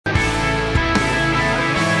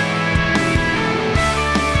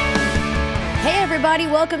everybody.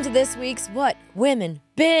 Welcome to this week's What Women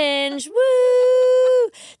Binge.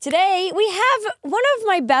 Woo! Today, we have one of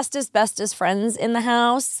my bestest friends in the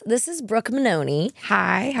house. This is Brooke Manoni.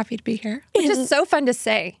 Hi, happy to be here. Which is so fun to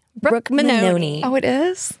say. Brooke Manoni. Oh, it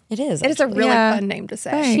is? It is. It is a really fun name to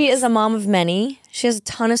say. Thanks. She is a mom of many. She has a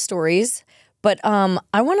ton of stories. But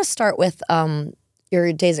I want to start with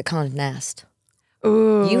your days at Condé Nast.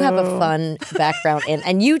 Ooh. You have a fun background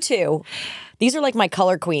and you too. These are like my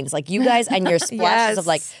color queens, like you guys and your splashes of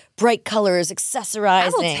like bright colors, accessorizing. I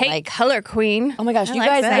will take like, color queen. oh my gosh, I you like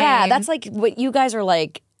guys, that. yeah, that's like what you guys are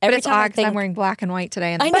like. But Every it's time I odd because think, I'm wearing black and white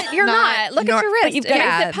today. And I know. But you're not. Look at your wrist. you've got-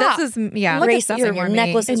 yeah, It pops. this is, yeah. Look at bracelets your and your more me.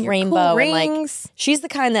 necklace is And your rainbow. cool and like, rings. she's the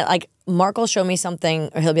kind that like Mark will show me something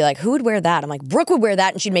or he'll be like, who would wear that? I'm like, Brooke would wear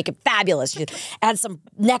that and she'd make it fabulous. She'd add some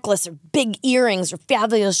necklace or big earrings or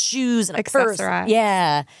fabulous shoes and a purse. Accessorize.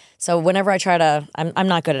 Yeah. So whenever I try to, I'm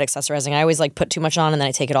not good at accessorizing. I always like put too much on and then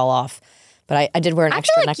I take it all off. But I did wear an I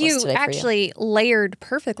extra feel like necklace you today for you. actually layered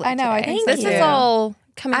perfectly. I know, I today. think This so, is too. all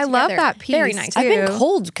coming I together. love that piece, Very nice. too. I've been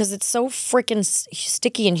cold because it's so freaking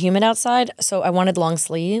sticky and humid outside. So I wanted long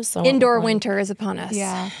sleeves. So Indoor winter is upon us.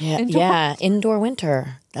 Yeah. Indoor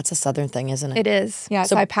winter. That's a southern thing, isn't it? It is. Yeah,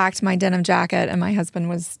 so I packed my denim jacket and my husband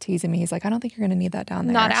was teasing me. He's like, I don't think you're going to need that down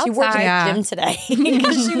there. Not She wore it to the Yeah. gym today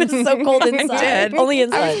because she was so cold inside. did. Only I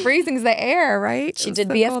inside. was freezing because the air, right? She It was did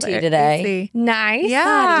so BFT cold. today. AC. Nice.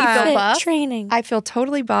 Yeah. Do you feel Fit buff? Training. I feel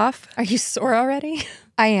totally buff. Are you sore already?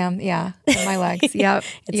 I am, yeah, in my legs. Yep,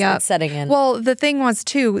 It's setting in. Well, the thing was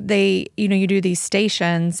too, you do these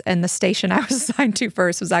stations, and the station I was assigned to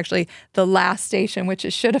first was actually the last station, which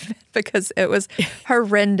it should have been because it was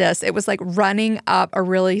horrendous. It was like running up a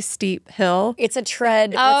really steep hill. It's a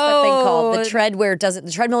tread. What's that thing called? The Oh. tread where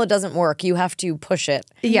the treadmill, it doesn't work. You have to push it.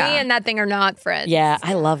 Yeah, Me and that thing are not friends. Yeah,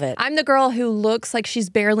 I love it. I'm the girl who looks like she's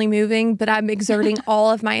barely moving, but I'm exerting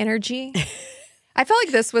all of my energy. I felt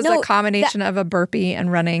like this was No, a combination of a burpee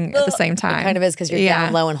and running at the same time. It kind of is because you're Yeah.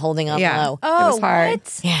 down low and holding on Yeah. low. It was hard.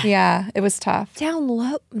 what? Yeah, it was tough. Down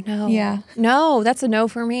low? No. Yeah. No, that's a no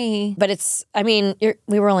for me. But it's, I mean,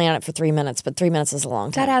 we were only on it for 3 minutes, but 3 minutes is a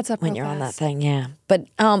long time. That adds up when real you're on that fast. thing. Yeah.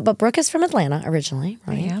 But Brooke is from Atlanta originally,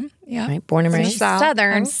 right? I am. Yeah. Right. Born and raised. South.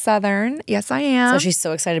 Southern. I'm Southern. Yes, I am. So she's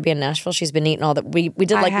so excited to be in Nashville. She's been eating all that. We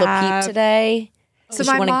did I like Le have. Peep today. So she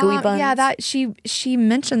my wanted mom, gooey buns. yeah, that she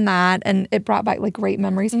mentioned that, and it brought back like great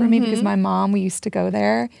memories for me because my mom, we used to go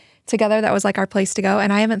there together. That was like our place to go,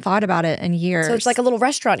 and I haven't thought about it in years. So it's like a little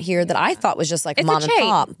restaurant here that I thought was just like It's a mom and chain.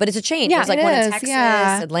 pop, but it's a chain. Yeah, There's like it one in is, Texas,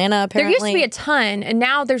 yeah. Atlanta. There Apparently, used to be a ton, and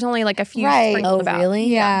now there's only like a few Right. sprinkled Oh, about. really?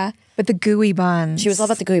 yeah, but the gooey buns. She was all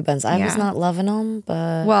about the gooey buns. I was Yeah. not loving them,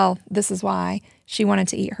 but Well, this is why she wanted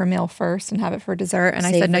to eat her meal first and have it for dessert, and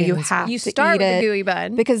I said, no, Savory you and have You to start eat with it the gooey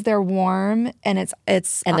bun. because they're warm and it's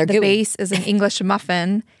And they're the gooey. base is an English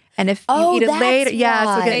muffin. And if you Oh, eat it that's later, yeah,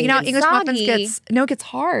 so why. you know, It's English muffins soggy. it gets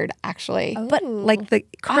hard actually. But like the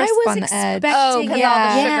crisp was on the edge. expecting- Oh, because all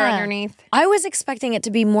the sugar Yeah. underneath. I was expecting it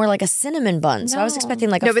to be more like a cinnamon bun. So I was No. expecting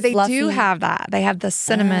like No, a but they fluffy. do have that. They have the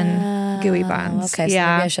cinnamon gooey buns. Okay, so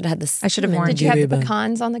yeah. maybe I should have had this. I should have warned Did you have the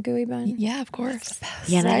pecans on the gooey bun? Yeah, of course.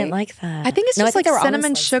 Yeah, and I didn't Right? like that. I think it's No, just think like they were almond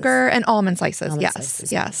cinnamon slices. sugar and almond slices. Almond yes,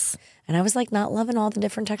 slices. yes. And I was like not loving all the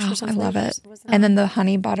different textures. I and love flavors. it. And then the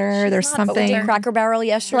honey butter. There's But we did something. Cracker Barrel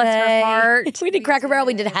yesterday. Bless her heart. We did Cracker Barrel.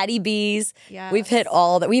 We did Hattie B's. Yes. We've hit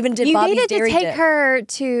all that. We even did You Bobby's needed to Dairy take Dip. her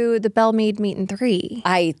to the Bellmead Meat and 3.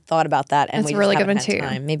 I thought about that, and That's we a really just good one, haven't had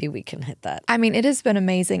too. time. Maybe we can hit that. I mean, it has been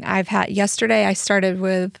amazing. Yesterday I started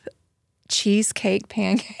with cheesecake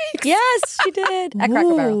pancakes, Yes, she did at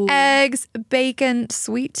Cracker Barrel. eggs, bacon,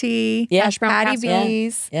 sweet tea, Yeah. Hash brown Hattie casserole.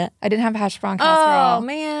 B's. Yeah. I didn't have hash brown casserole. Oh,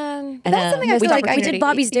 man. And, That's something I we feel did, like I we could did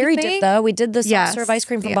Bobby's eat. You Dairy Dip think? though. We did the soft Yes. serve ice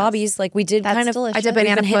cream from Yes. Bobby's. Like we did That's kind of. delicious. I did we've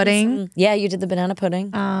banana been hitting pudding. Yeah, you did the banana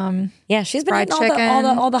pudding. Yeah, she's been fried hitting all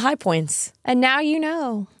chicken. the high points. And now you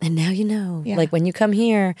know. And now you know. Yeah. Like when you come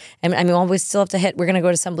here, and I mean, we still have to hit. We're gonna go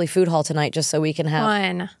to Assembly Food Hall tonight just so we can have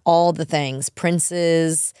Fun. all the things,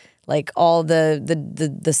 Prince's, like all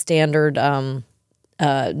the standard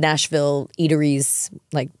Nashville eateries,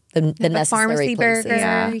 like the necessary Pharmacy places. burger.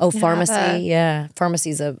 Yeah. You Oh, can have Pharmacy. Yeah,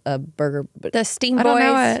 Pharmacy's a burger. But, The Steam I don't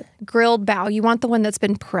know Boys it. grilled bao. You want the one that's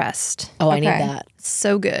been pressed. oh, I need Okay. that.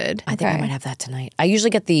 So good. I think I Okay. might have that tonight. I usually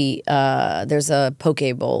get the there's a poke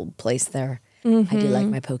bowl place there. I do like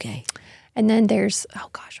my poke. And then there's, oh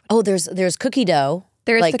gosh. Oh, there's cookie dough.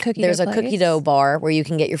 There is like, the cookie There's dough a cookie place. dough bar where you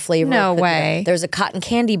can get your flavor. No of cookie way. dough. There's a cotton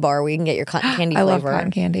candy bar where you can get your cotton candy I love flavor. cotton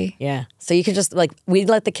candy. Yeah. So you can just like, we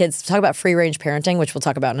let the kids talk about free range parenting, which we'll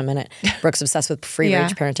talk about in a minute. Brooke's obsessed with free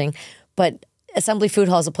range parenting. But Assembly Food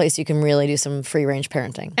Hall is a place you can really do some free range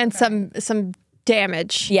parenting. And some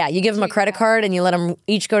damage. Yeah, you give them a credit card and you let them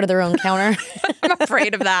each go to their own counter. I'm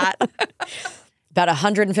afraid of that. About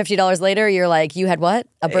 $150 later, you're like, you had what?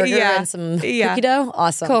 A burger Yeah. and some Yeah. cookie dough?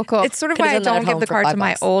 Awesome. Cool. It's sort of Could've why I done that don't at give home the for card to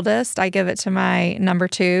my $5. oldest. I give it to my number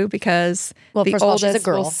 2 because Well, the first of all, she's a oldest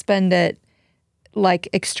girl. will spend it like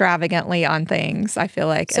extravagantly on things, I feel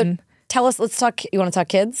like. So and tell us, let's talk, you want to talk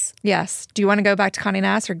kids? yes. Do you want to go back to Condé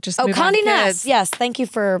Nast or just Oh, move on to Condé Nast. kids? Yes, thank you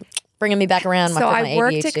for bringing me back around. So after my I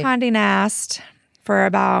worked ADHD. at Condé Nast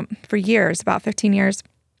for years, about 15 years.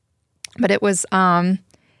 But it was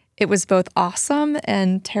both awesome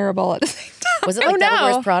and terrible at the same time. Was it like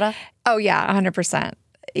Devil Wears Prada? Oh yeah, 100%.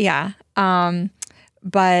 Yeah.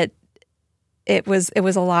 But it was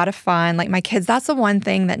a lot of fun. Like my kids, that's the one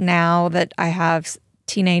thing that now that I have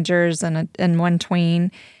teenagers and one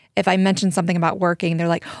tween, if I mention something about working, they're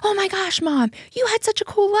like, "Oh my gosh, Mom, you had such a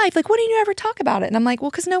cool life. Like, why didn't you ever talk about it?" And I'm like,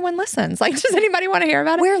 "Well, because no one listens. Like, does anybody want to hear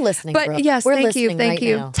about it?" We're listening, But Brooke. yes, We're thank you, listening thank right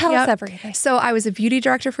you. now. Tell us everything. So I was a beauty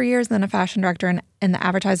director for years, and then a fashion director in the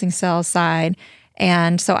advertising sales side.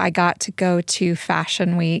 And so I got to go to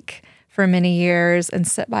Fashion Week for many years and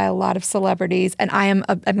sit by a lot of celebrities. And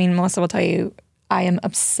Melissa will tell you, I am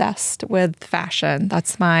obsessed with fashion.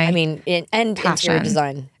 That's my and interior passion.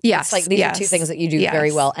 design. Yes, It's like these are two yes, things that you do yes.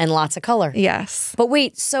 very well and lots of color. Yes. But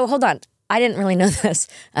wait, so hold on. I didn't really know this.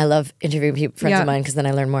 I love interviewing friends Yeah. of mine because then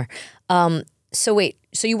I learn more. So wait,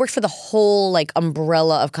 so you worked for the whole like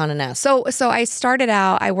umbrella of Condé Nast. So I started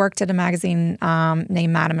out, I worked at a magazine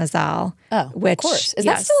named Mademoiselle. Oh, which, of course. Is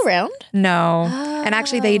yes. that still around? No. And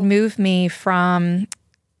actually, they'd moved me from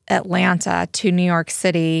Atlanta to New York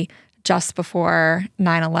City just before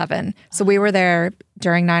 9/11. So we were there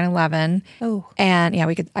during 9/11. Oh. And yeah,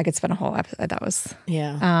 I could spend a whole episode. That was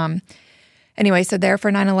Yeah. anyway, so there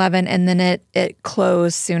for 9/11, and then it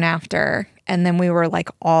closed soon after. And then we were like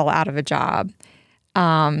all out of a job.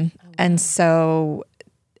 And so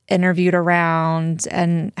interviewed around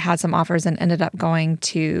and had some offers and ended up going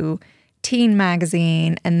to Teen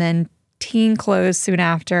Magazine, and then Teen closed soon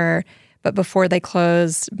after. But before they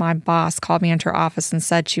closed, my boss called me into her office and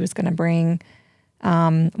said she was going to bring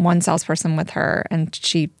one salesperson with her, and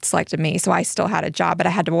she selected me. So I still had a job, but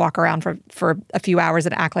I had to walk around for a few hours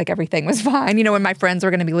and act like everything was fine, when my friends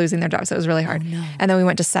were going to be losing their jobs. So it was really hard. And then we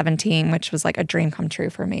went to 17, which was like a dream come true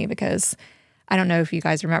for me because I don't know if you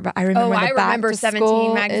guys remember, but I remember when the Back remember to 17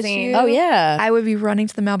 School magazine. issue, Oh, yeah. I would be running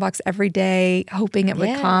to the mailbox every day, hoping it would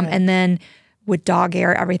Yeah. come, and then would dog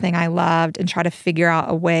ear everything I loved and try to figure out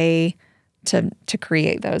a way to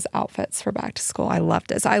create those outfits for Back to School. I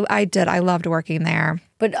loved it. So I loved working there.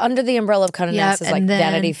 But under the umbrella of Condé Nast is Yep, like and then-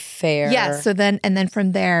 Vanity Fair. Yes. So then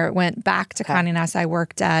from there went back to Condé Nast. I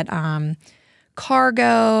worked at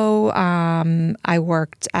Cargo. I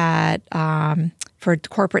worked at for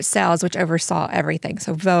corporate sales, which oversaw everything.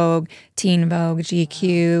 So Vogue, Teen Vogue,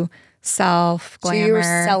 GQ, Self, So Glamour.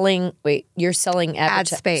 you're selling Ad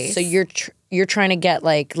space. So you're trying to get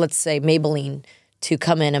like, let's say Maybelline to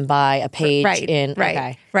come in and buy a page in.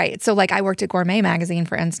 Right. So like I worked at Gourmet Magazine,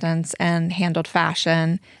 for instance, and handled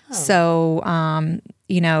fashion. Oh.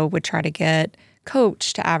 So, would try to get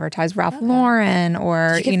Coach to advertise Ralph Lauren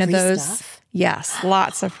or, Did you get free those. stuff? Yes,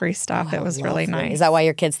 lots of free stuff. It was really Lovely. nice. Is that why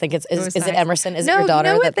your kids think is was it nice. Emerson? Is no, it your daughter?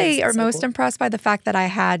 you know that what they thinks are it's so most cool? impressed by? The fact that I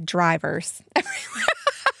had drivers.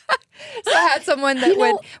 So I had someone that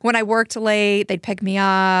would, when I worked late, they'd pick me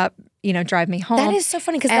up, drive me home. That is so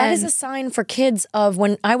funny because that is And- a sign for kids of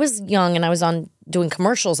when I was young and I was on doing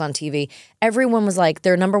commercials on TV. Everyone was like,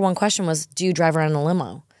 their number one question was, "Do you drive around in a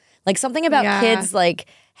limo?" Like something about Yeah. kids like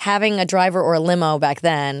having a driver or a limo back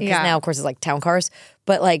then. Because Yeah. now, of course, it's like town cars.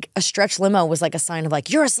 But like a stretch limo was like a sign of like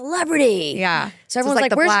you're a celebrity. Yeah. So everyone's it's like,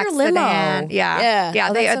 the "Where's black your limo?" sedan. Yeah.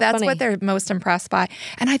 Oh, They, that's so that's funny. what they're most impressed by.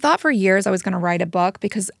 And I thought for years I was going to write a book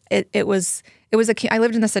because it was I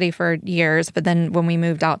lived in the city for years, but then when we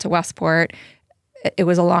moved out to Westport, it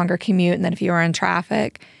was a longer commute. And then if you were in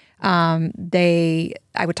traffic,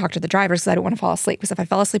 I would talk to the drivers because I didn't want to fall asleep. Because if I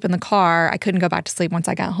fell asleep in the car, I couldn't go back to sleep once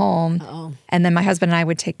I got home. And then my husband and I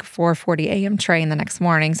would take a 4:40 a.m. train the next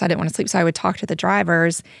morning, so I didn't want to sleep. So I would talk to the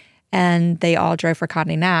drivers, and they all drove for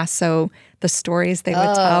Condé Nast. So the stories they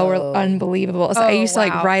would tell were unbelievable. So I used to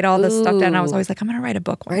like write all this stuff down. I was always like, I'm going to write a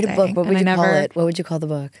book one Write day. a book. What would And you I call never- it? What would you call the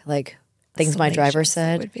book? Like things my driver Salacious it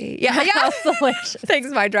said. would be. Yeah.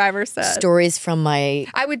 Things my driver said. Stories from my.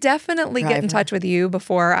 I would definitely get in Driver. touch with you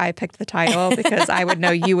before I picked the title because I would know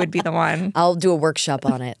you would be the one. I'll do a workshop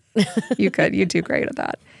on it. You could. You do great at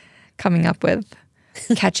that. Coming up with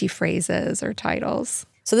catchy phrases or titles.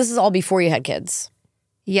 So this is all before you had kids.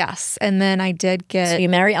 Yes. And then I did get, So you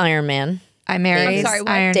marry Iron Man. I married I'm sorry, what?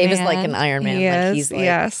 Iron Dave is Man. like an Iron Man. He Like is, he's like,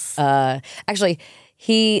 yes. Actually,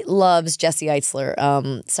 He loves Jesse Eitzler,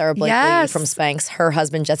 Sarah Blakely Yes. from Spanx. Her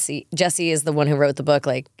husband Jesse is the one who wrote the book.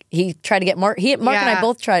 Like he tried to get Mark. Mark and I Yeah.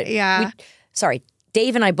 both tried. Yeah.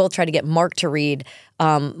 Dave and I both tried to get Mark to read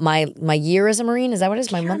my year as a Marine. Is that what it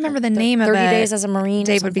is? I don't remember the name of it. 30 Days as a Marine.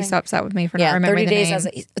 Dave or would be something? so upset with me for not 30 remembering the days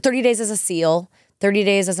name. 30 days as a SEAL, 30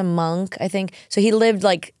 days as a monk, I think. So he lived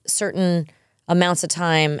like certain amounts of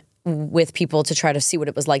time with people to try to see what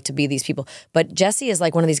it was like to be these people. But Jesse is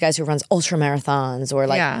like one of these guys who runs ultra marathons or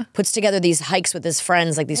like Yeah. puts together these hikes with his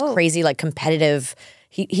friends, like these crazy like competitive.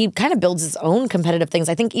 He kind of builds his own competitive things.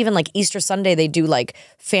 I think even like Easter Sunday they do like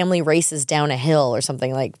family races down a hill or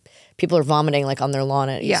something. Like people are vomiting like on their lawn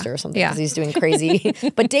at Easter or something Yeah. because he's doing crazy.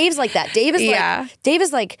 But Dave's like that. Dave is Yeah.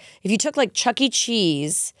 like if you took like Chuck E.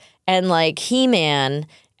 Cheese and like He-Man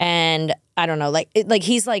and I don't know, like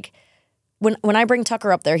he's like when I bring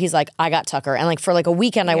Tucker up there, he's like, I got Tucker. And like for like a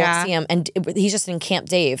weekend, I Yeah. won't see him. And he's just in Camp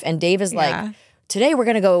Dave. And Dave is like, Yeah. today we're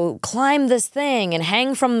going to go climb this thing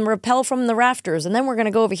and rappel from the rafters. And then we're going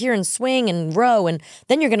to go over here and swing and row. And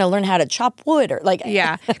then you're going to learn how to chop wood or like.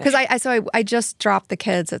 Yeah, because I just dropped the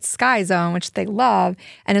kids at Sky Zone, which they love.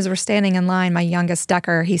 And as we're standing in line, my youngest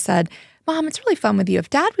Decker, he said, Mom, it's really fun with you. If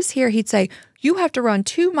Dad was here, he'd say, you have to run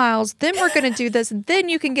 2 miles, then we're going to do this, and then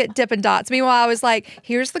you can get Dippin' Dots. Meanwhile, I was like,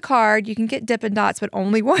 here's the card. You can get Dippin' Dots, but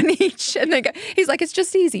only one each. And then he's like, it's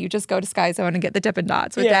just easy. You just go to Sky Zone and get the Dippin'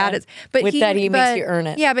 Dots. With Yeah. Dad, he makes you earn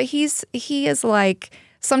it. Yeah, but he is like,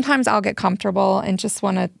 sometimes I'll get comfortable and just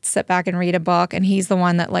want to sit back and read a book, and he's the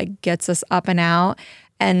one that like gets us up and out.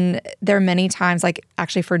 And there are many times, like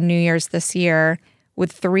actually for New Year's this year,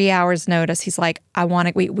 with 3 hours notice, he's like, I want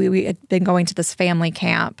to, we had been going to this family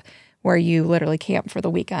camp where you literally camp for the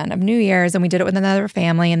weekend of New Year's. And we did it with another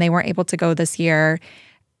family and they weren't able to go this year.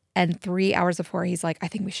 And 3 hours before, he's like, I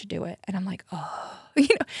think we should do it. And I'm like, oh,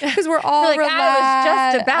 because we're all Like, relaxed. I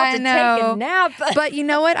was just about I to take know. a nap. But you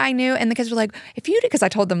know what? I knew. And the kids were like, if you did, because I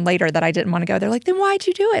told them later that I didn't want to go. They're like, then why'd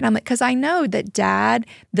you do it? And I'm like, because I know that Dad,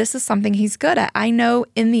 this is something he's good at. I know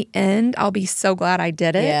in the end, I'll be so glad I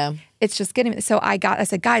did it. Yeah. It's just getting me. So I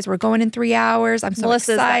said, guys, we're going in 3 hours. I'm so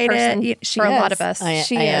Melissa's that excited. person Yeah, for a lot of us.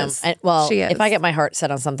 She I am. is. Well, She is. if I get my heart set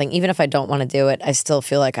on something, even if I don't want to do it, I still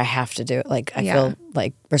feel like I have to do it. Like I Yeah. feel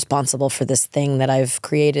like responsible for this thing that I've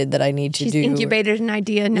created that I need to She's do. incubated an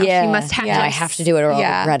idea. Now Yeah, she must have yeah. to. I have to do it or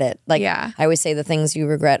Yeah. I'll regret it. Like Yeah. I always say, the things you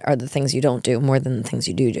regret are the things you don't do more than the things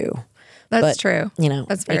you do. That's But, true. You know,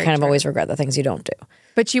 That's you very kind of true. always regret the things you don't do.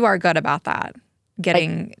 But you are good about that.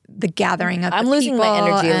 Getting the gathering of I'm the losing my people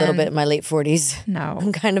energy a little and- bit in my late 40s. No.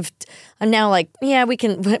 I'm now like, yeah, we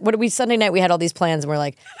can. What did we Sunday night? We had all these plans, and we're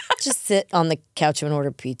like, just sit on the couch and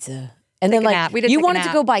order pizza. And then a like, nap. We did you take a wanted to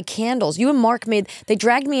nap. go buy candles. You and Mark they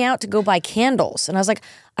dragged me out to go buy candles, and I was like,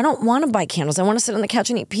 I don't want to buy candles. I want to sit on the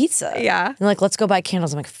couch and eat pizza. Yeah. And like, let's go buy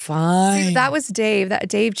candles. I'm like, fine. That was Dave.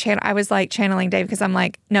 I was like channeling Dave because I'm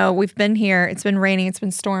like, no, we've been here. It's been raining. It's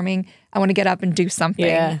been storming. I want to get up and do something.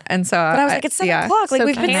 Yeah. And so, But I was like, it's 7 o'clock. Like So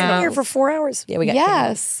we've been sitting candles. here for 4 hours. Yeah, we got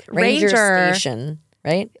Yes. candles. Ranger Ranger. Station.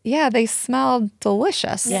 Right? Yeah, they smell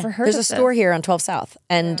delicious. Never heard There's of a store here on 12 South,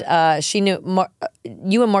 and she knew.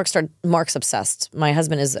 You and Mark started. Mark's obsessed. My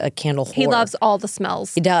husband is a candle whore. He loves all the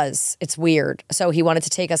smells. He does. It's weird. So he wanted to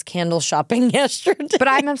take us candle shopping yesterday. But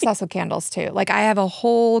I'm obsessed with candles too. Like I have a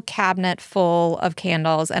whole cabinet full of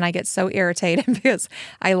candles and I get so irritated because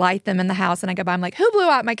I light them in the house and I go by, I'm like, who blew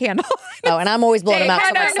out my candle? Oh, and I'm always blowing them out. So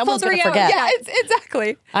I'm like, Dang, someone's going to full 3 forget. hours. Yeah,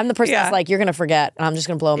 exactly. I'm the person Yeah. that's like, you're going to forget, and I'm just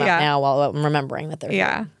going to blow them Yeah. out now while I'm remembering that they're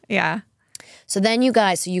Yeah, yeah. So then you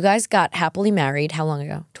guys got happily married. How long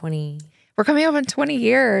ago? 20. We're coming up on 20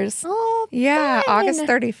 years. Oh, Yeah, fun. August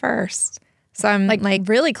 31st. So I'm Like, like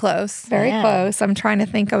really close. very Yeah. close. I'm trying to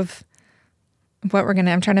think of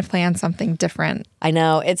I'm trying to plan something different. I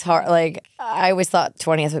know it's hard. Like I always thought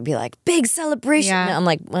 20th would be like big celebration. Yeah. And I'm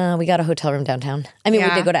like, well, we got a hotel room downtown. I mean, we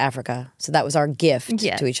Yeah. did go to Africa, so that was our gift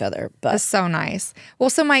Yes. to each other. But That's so nice. Well,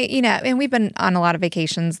 so and we've been on a lot of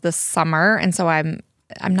vacations this summer, and so I'm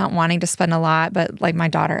not wanting to spend a lot, but like my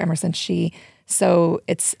daughter Emerson, so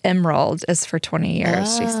it's Emerald is for 20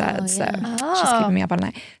 years, she said. So she's keeping me up on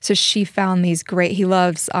that. So she found these great, he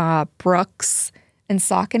loves Brooks and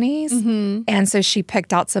Sauconys. And so she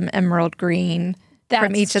picked out some emerald green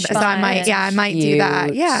from That's each of them. So I might do that.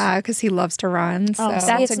 cute. Yeah, because he loves to run. So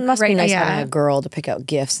it must be great nice idea. having a girl to pick out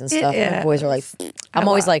gifts and stuff. It My boys are like, is. I'm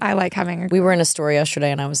always like, I like having a we were in a store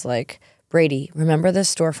yesterday, and I was like, Brady, remember this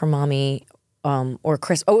store for mommy or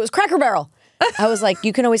Chris? Oh, it was Cracker Barrel. I was like,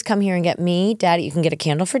 you can always come here and get me, Daddy. You can get a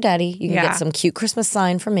candle for Daddy. You can Yeah. get some cute Christmas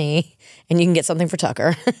sign for me, and you can get something for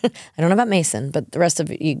Tucker. I don't know about Mason, but the rest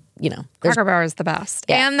of it, you know. There's, Cracker Barrel is the best.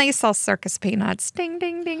 Yeah. And they sell circus peanuts. Ding,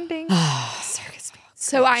 ding, ding, ding. circus peanuts.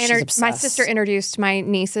 So She's my obsessed. sister introduced my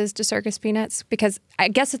nieces to circus peanuts because I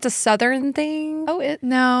guess it's a Southern thing. Oh,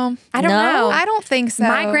 no. I don't No? know. I don't think so.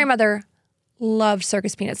 My grandmother loved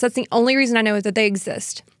circus peanuts. That's the only reason I know is that they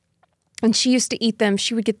exist. And she used to eat them.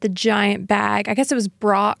 She would get the giant bag. I guess it was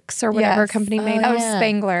Brock's or whatever Yes. company made Oh, it. yeah.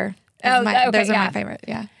 Spangler. Oh, okay, Those are yeah. my favorite.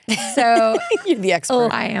 Yeah. So You're the expert.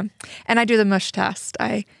 I am. And I do the mush test.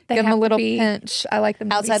 I They give them a have to little be- pinch. I like them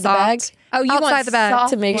to be Outside the soft. bag? Oh, you outside want the bag soft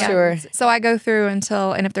to make ones. sure. So I go through and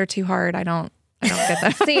if they're too hard, I don't get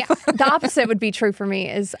them. See, the opposite would be true for me.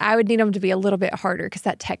 Is I would need them to be a little bit harder because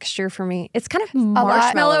that texture for me, it's kind of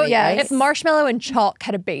marshmallow. marshmallowy, yes. If marshmallow and chalk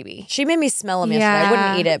had a baby. She made me smell them yesterday. I wouldn't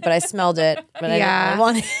Yeah. eat it, but I smelled it. But I didn't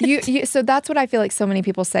want it. you. So that's what I feel like so many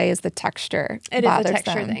people say is the texture. It is a bothers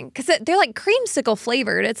texture them. thing because they're like creamsicle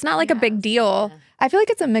flavored. It's not like a big deal. I feel like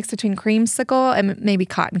it's a mix between creamsicle and maybe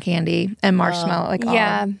cotton candy and marshmallow.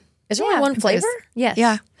 Yeah. Is there only one flavor? Yes.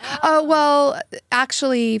 Yeah. Oh, well,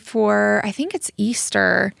 actually for, I think it's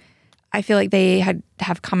Easter, I feel like they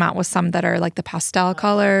have come out with some that are like the pastel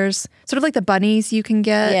colors, sort of like the bunnies you can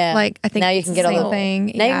get. Yeah. Like I think now you it's can get the all same the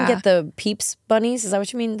thing. Now you Yeah. can get the Peeps bunnies. Is that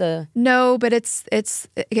what you mean? No, but it's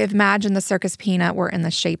imagine the circus peanut were in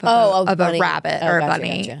the shape of, Oh, a bunny. rabbit Oh, or a gotcha,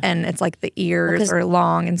 bunny, gotcha. and it's like the ears 'cause are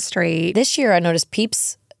long and straight. This year I noticed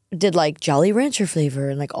Peeps did like Jolly Rancher flavor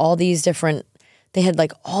and like all these different. They had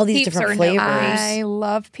like all these Peeps different are no flavors. I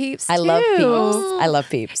love Peeps. I love too. Peeps. I love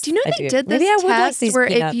Peeps. Do you know I they did this Maybe I would like test these where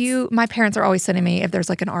peanuts. my parents are always sending me if there's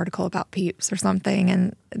like an article about Peeps or something,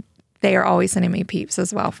 and they are always sending me Peeps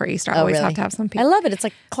as well for Easter. I always really? have to have some Peeps. I love it. It's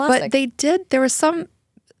like classic. But they did. There was some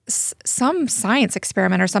science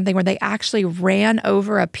experiment or something where they actually ran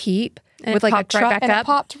over a peep And with it like a popped right truck, back and up? it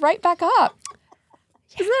popped right back up.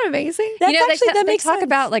 Isn't that amazing? That's actually, they that makes talk sense.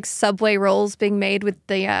 about like Subway rolls being made with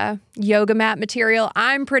the yoga mat material.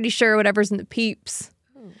 I'm pretty sure whatever's in the Peeps.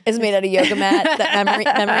 It's made out of yoga mat, that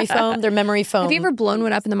memory foam. They're memory foam. Have you ever blown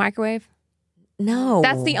one up in the microwave? No.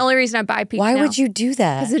 That's the only reason I buy Peeps. Why would you do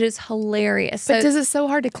that? Because it is hilarious. But So, is it so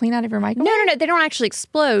hard to clean out of your microwave? no, they don't actually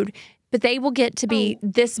explode, but they will get to be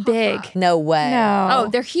this big. No way. No. Oh,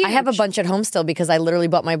 they're huge. I have a bunch at home still because I literally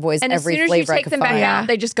bought my boys and as every soon as you flavor I take could them back find. out,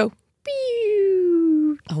 they just go.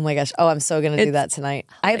 Pew. Oh my gosh. Oh, I'm so gonna do that tonight.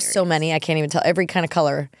 I have so many. I can't even tell every kind of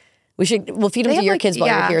color. We'll feed them They to have, your like, kids while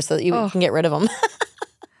yeah. you're here so that you can get rid of them.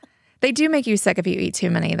 They do make you sick if you eat too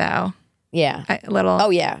many, though. Yeah. A little. Oh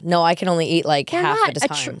yeah. No, I can only eat like They're half not at a a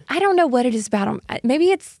time. I don't know what it is about them. Maybe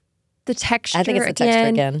it's the texture. I think it's the texture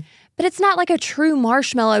again. But it's not like a true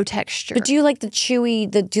marshmallow texture. But do you like the chewy?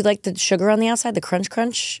 Do you like the sugar on the outside, the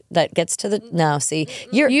crunch that gets to the? No, see,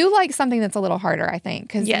 You like something that's a little harder, I think,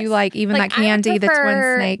 because Yes. you like even that I candy, the twin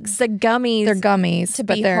prefer snakes. the gummies. They're gummies, to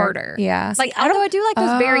but be they're harder. Yeah. Like although I do like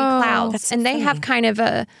those berry clouds, That's so and they have kind of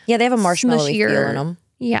a yeah, they have a marshmallow feel smushier- in them.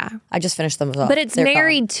 Yeah, I just finished them as well. but it's They're gone.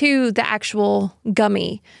 married to the actual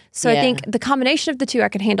gummy. So I Yeah. think the combination of the two I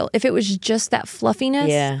could handle. If it was just that fluffiness,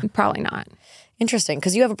 Yeah. probably not. Interesting,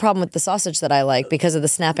 because you have a problem with the sausage that I like because of the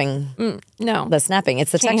snapping. No, The snapping,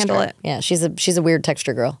 it's the Can't texture. handle it. Yeah, she's a weird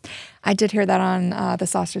texture girl. I did hear that on the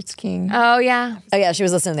Sausage King. oh yeah, Oh yeah, she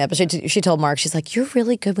was listening to the episode. She told Mark, she's like, "You're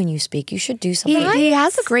really good when you speak. You should do something." He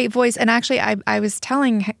has a great voice, and actually, I was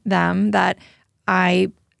telling them that I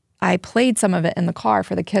played some of it in the car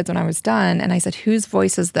for the kids when I was done, and I said, "Whose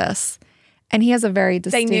voice is this?" And he has a very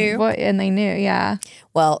distinct knew. voice, and they knew, yeah.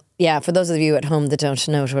 Well, yeah, for those of you at home that don't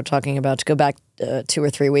know what we're talking about, to go back 2 or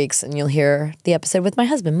 3 weeks and you'll hear the episode with my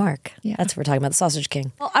husband, Mark. Yeah. That's what we're talking about, the Sausage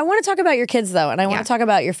King. Well, I want to talk about your kids, though, and I want to talk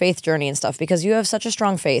about your faith journey and stuff because you have such a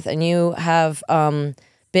strong faith and you have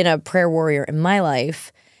been a prayer warrior in my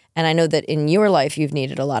life. And I know that in your life, you've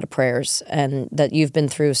needed a lot of prayers and that you've been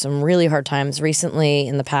through some really hard times recently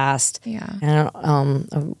in the past. Yeah. And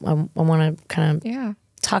I want to kind of Yeah.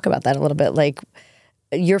 talk about that a little bit. Like,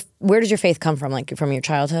 where does your faith come from? Like, from your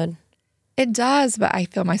childhood? It does, but I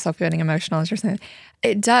feel myself getting emotional as you're saying.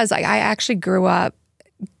 It does. I actually grew up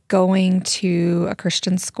going to a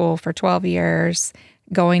Christian school for 12 years,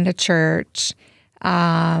 going to church,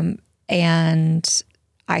 and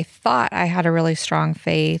I thought I had a really strong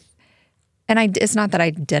faith. And it's not that I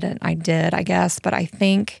didn't. I did, I guess, but I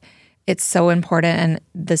think it's so important.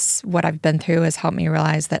 And what I've been through has helped me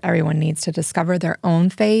realize that everyone needs to discover their own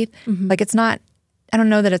faith. Like it's not, I don't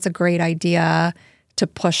know that it's a great idea to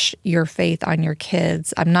push your faith on your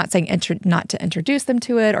kids. I'm not saying not to introduce them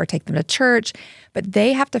to it or take them to church, but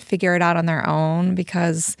they have to figure it out on their own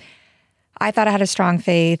because I thought I had a strong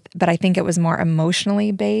faith, but I think it was more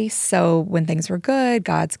emotionally based. So when things were good,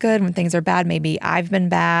 God's good. When things are bad, maybe I've been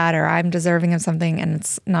bad or I'm deserving of something, and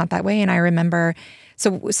it's not that way. And I remember,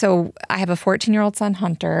 so I have a 14-year-old son,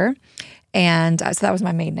 Hunter, And so that was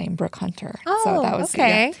my maiden name, Brooke Hunter. Oh, so that was,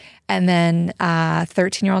 okay. Yeah. And then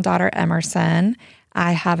 13-year-old daughter, Emerson.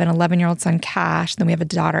 I have an 11-year-old son, Cash. Then we have a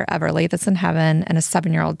daughter, Everly, that's in heaven, and a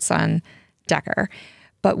 7-year-old son, Decker.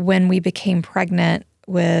 But when we became pregnant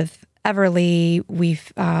with Everly,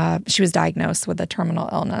 she was diagnosed with a terminal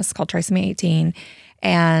illness called trisomy 18.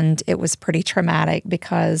 And it was pretty traumatic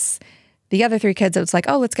because the other 3 kids, it was like,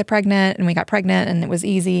 oh, let's get pregnant. And we got pregnant and it was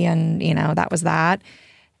easy. And, that was that.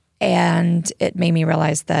 And it made me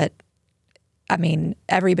realize that,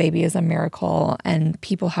 every baby is a miracle and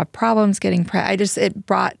people have problems getting pregnant.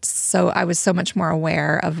 I was so much more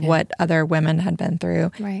aware of what other women had been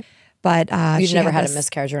through. Right. But you never had a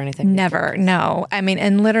miscarriage or anything? Never, no.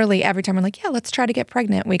 And literally every time we're like, yeah, let's try to get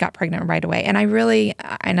pregnant. We got pregnant right away. And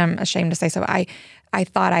I'm ashamed to say so, I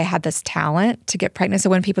thought I had this talent to get pregnant. So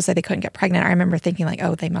when people say they couldn't get pregnant, I remember thinking like,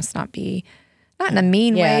 oh, they must not be, not in a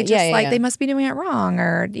mean way, just they must be doing it wrong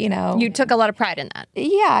or, You took a lot of pride in that.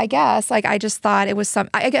 Yeah, I guess. Like I just thought it was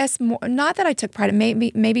I guess more, not that I took pride,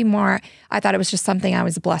 maybe more, I thought it was just something I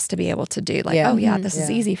was blessed to be able to do. Like, this is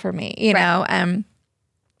easy for me, you know?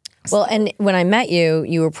 Well, and when I met you,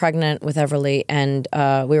 you were pregnant with Everly, and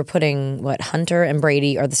we were putting Hunter and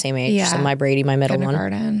Brady are the same age. Yeah. So my Brady, my middle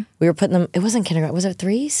one. We were putting them. It wasn't kindergarten. Was it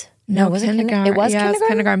 3s? No, it wasn't kindergarten. It was kindergarten. It was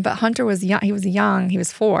kindergarten. But Hunter was young. He was young. He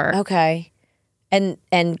was 4. Okay, and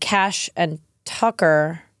Cash and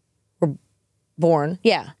Tucker were born.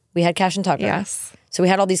 Yeah, we had Cash and Tucker. Yes. So we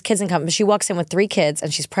had all these kids in common. But she walks in with 3 kids,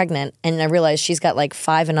 and she's pregnant. And I realized she's got like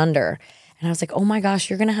 5 and under. And I was like, oh my gosh,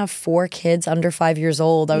 you're going to have 4 kids under 5 years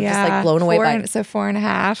old. I was just like blown away by it. So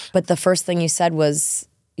 4.5. But the first thing you said was,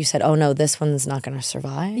 oh no, this one's not going to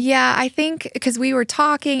survive. Yeah, I think because we were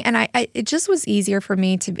talking and it just was easier for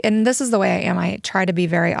me to, and this is the way I am. I try to be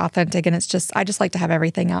very authentic and I just like to have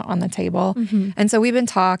everything out on the table. Mm-hmm. And so we've been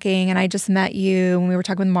talking and I just met you and we were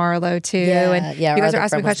talking with Marlo too. And you guys were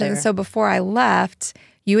asking me questions. And so before I left,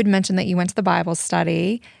 you had mentioned that you went to the Bible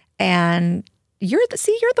study and you're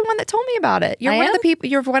the one that told me about it. You're one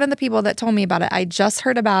of the people that told me about it. I just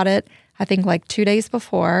heard about it, I think like 2 days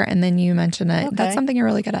before, and then you mentioned it. Okay. That's something you're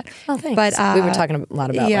really good at. Oh, thanks. But we were talking a lot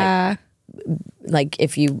about like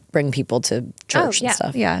if you bring people to church and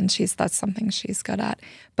stuff. Yeah, and that's something she's good at.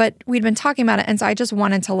 But we'd been talking about it, and so I just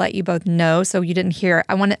wanted to let you both know so you didn't hear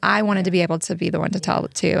it. I wanted to be able to be the one to tell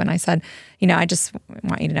it too. And I said, I just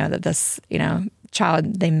want you to know that this,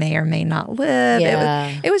 child, they may or may not live.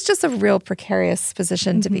 Yeah. It was just a real precarious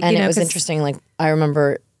position to be. And it was interesting. Like I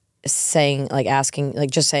remember saying, like asking,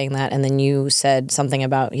 like just saying that, and then you said something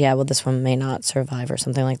about, this one may not survive or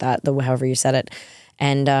something like that. However you said it,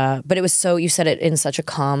 and but it was so you said it in such a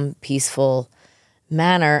calm, peaceful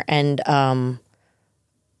manner, and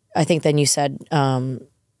I think then you said,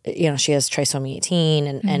 she has trisomy 18,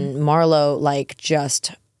 and Marlo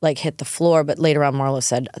just hit the floor, but later on Marlo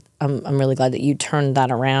said, I'm really glad that you turned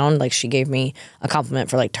that around. Like she gave me a compliment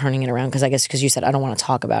for turning it around because you said, I don't want to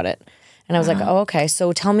talk about it. And I was like, oh, okay.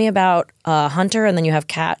 So tell me about Hunter, and then you have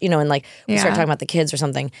Kat, and we start talking about the kids or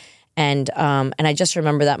something. And I just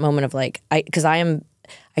remember that moment of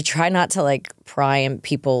I try not to pry and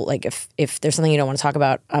people, if there's something you don't want to talk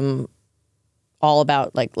about, I'm all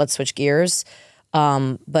about let's switch gears.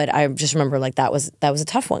 But I just remember that was a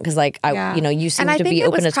tough one because you seemed to be open to talking about it. And I think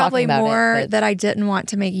it was probably more that I didn't want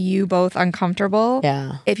to make you both uncomfortable.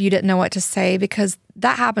 Yeah. If you didn't know what to say, because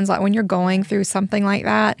that happens when you're going through something like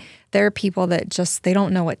that. There are people that they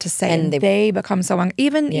don't know what to say, and they become so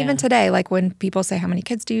even today. When people say how many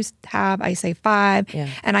kids do you have, I say 5,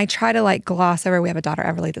 and I try to gloss over. We have a daughter,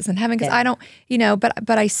 Everly, that's in heaven because I don't,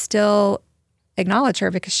 but I still acknowledge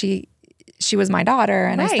her because she was my daughter,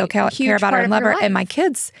 and I still care about her and love her. And my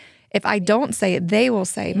kids, if I don't say it, they will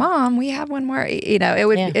say, "Mom, we have one more."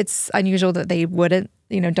 It's unusual that they wouldn't,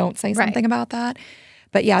 don't say something about that.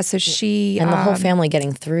 But so she and the whole family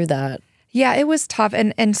getting through that. Yeah, it was tough,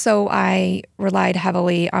 and so I relied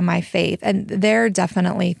heavily on my faith. And there are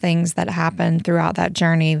definitely things that happened throughout that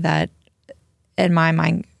journey that, in my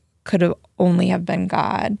mind, could have only have been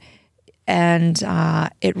God. And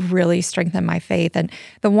it really strengthened my faith. And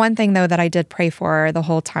the one thing, though, that I did pray for the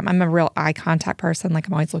whole time, I'm a real eye contact person.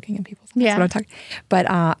 I'm always looking at people's eyes when I'm talking. But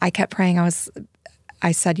I kept praying.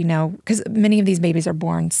 I said, because many of these babies are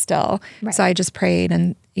born still. Right. So I just prayed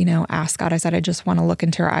and, asked God. I said, I just want to look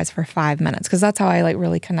into her eyes for 5 minutes because that's how I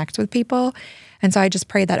really connect with people. And so I just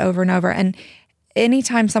prayed that over and over. And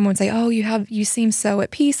anytime someone would say, oh, you seem so at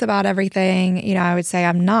peace about everything, I would say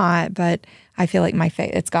I'm not, but I feel like my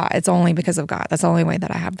faith, it's God. It's only because of God. That's the only way that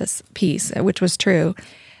I have this peace, which was true.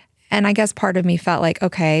 And I guess part of me felt like,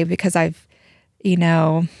 okay, because I've,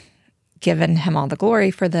 given him all the glory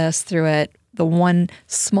for this through it, the one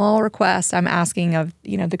small request I'm asking of,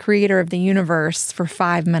 the creator of the universe for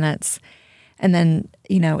 5 minutes. And then,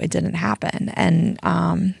 it didn't happen.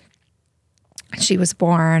 And she was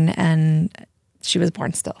born, and she was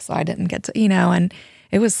born still. So I didn't get to, and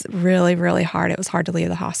it was really, really hard. It was hard to leave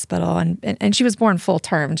the hospital. And she was born full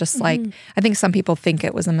term, just like, I think some people think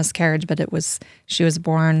it was a miscarriage, but she was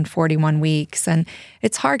born 41 weeks. And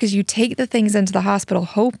it's hard because you take the things into the hospital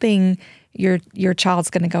hoping your child's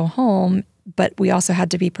going to go home, but we also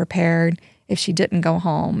had to be prepared if she didn't go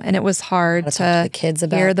home. And it was hard to the kids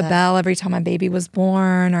about hear the that. bell every time my baby was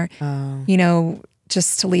born, or,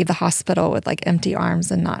 just to leave the hospital with like empty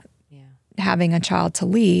arms and not having a child to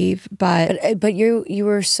leave. But you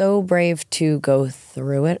were so brave to go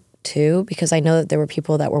through it too, because I know that there were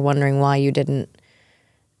people that were wondering why you didn't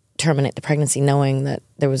terminate the pregnancy, knowing that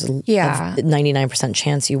there was a 99%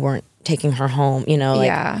 chance you weren't taking her home.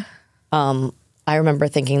 I remember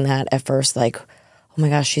thinking that at first, like, oh my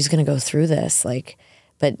gosh, she's going to go through this. Like,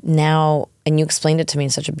 but now, and you explained it to me in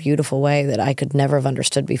such a beautiful way that I could never have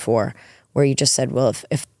understood before, where you just said, well,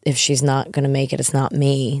 if she's not going to make it, it's not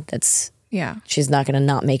me. She's not going to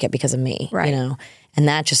not make it because of me, right. And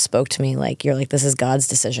that just spoke to me. Like, you're like, this is God's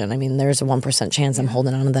decision. I mean, there's a 1% chance I'm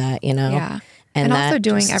holding on to that, Yeah. And also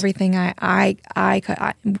doing everything I could.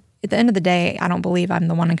 At the end of the day, I don't believe I'm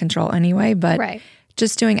the one in control anyway, but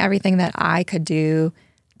just doing everything that I could do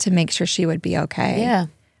to make sure she would be okay. Yeah.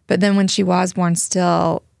 But then when she was born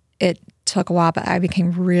still, it took a while, but I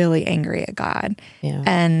became really angry at God. Yeah.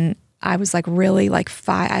 And I was like really like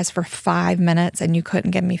I asked for 5 minutes and you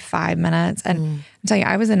couldn't give me 5 minutes. And I'm telling you,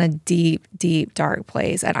 I was in a deep, deep, dark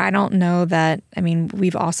place. And I don't know that,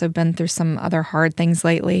 we've also been through some other hard things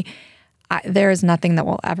lately. There is nothing that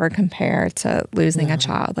will ever compare to losing a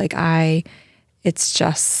child. Like I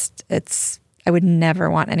would never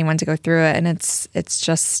want anyone to go through it. And it's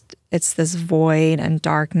this void and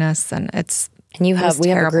darkness, and we have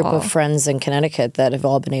a group of friends in Connecticut that have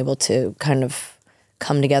all been able to kind of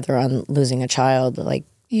come together on losing a child. Like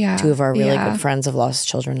 2 of our really good friends have lost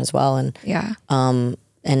children as well. And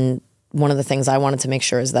and one of the things I wanted to make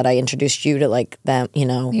sure is that I introduced you to like them,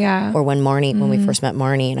 or when we first met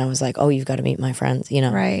Marnie, and I was like, oh, you've got to meet my friends,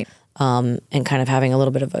 Right. And kind of having a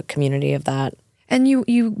little bit of a community of that. And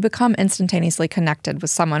you become instantaneously connected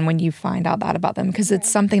with someone when you find out that about them, because it's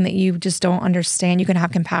something that you just don't understand. You can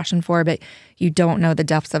have compassion for, but you don't know the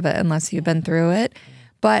depths of it unless you've been through it.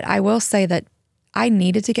 But I will say that I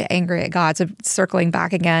needed to get angry at God. So circling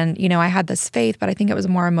back again, I had this faith, but I think it was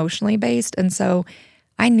more emotionally based. And so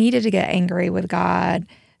I needed to get angry with God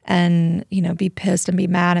and, be pissed and be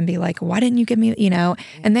mad and be like, why didn't you give me,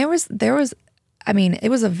 And there was, it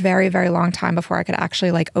was a very, very long time before I could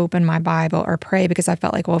actually like open my Bible or pray, because I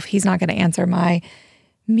felt like, well, if he's not going to answer my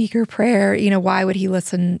meager prayer, why would he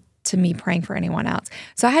listen to me praying for anyone else?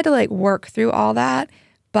 So I had to like work through all that.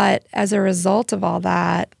 But as a result of all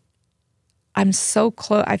that, I'm so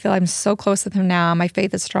close. I feel I'm so close with him now. My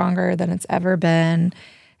faith is stronger than it's ever been.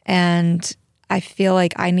 And I feel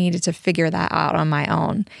like I needed to figure that out on my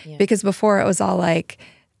own, because before it was all like,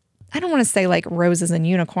 I don't want to say like roses and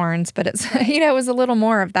unicorns, but it's, it was a little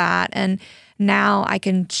more of that. And now I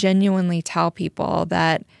can genuinely tell people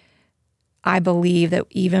that I believe that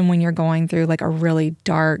even when you're going through like a really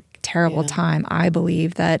dark, terrible time, I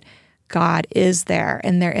believe that God is there,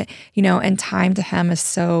 and and time to him is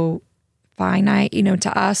so finite.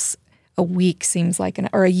 To us, a week seems like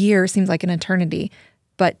or a year seems like an eternity,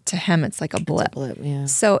 but to him it's like a blip.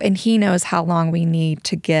 So, and he knows how long we need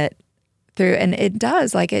to get through, and it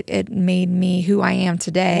does. Like it made me who I am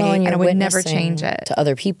today, and I would never change it to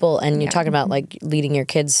other people. And you're talking about like leading your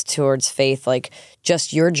kids towards faith, like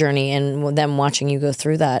just your journey and them watching you go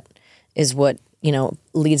through that is what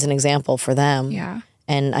leads an example for them. Yeah.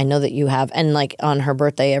 And I know that you have, and like on her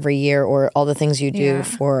birthday every year, or all the things you do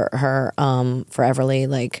for her, for Everly,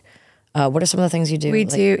 like, what are some of the things you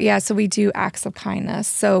do? So we do acts of kindness.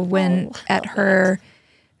 So when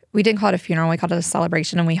we didn't call it a funeral, we called it a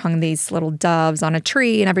celebration, and we hung these little doves on a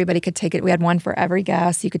tree, and everybody could take it. We had one for every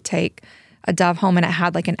guest. You could take a dove home, and it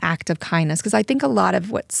had like an act of kindness. Because I think a lot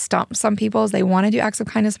of what stumps some people is they want to do acts of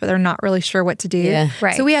kindness, but they're not really sure what to do. Yeah.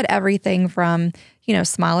 Right. So we had everything from,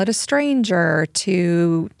 smile at a stranger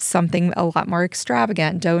to something a lot more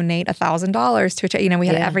extravagant, donate $1,000 to a charity. We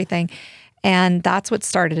had everything. And that's what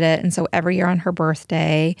started it. And so every year on her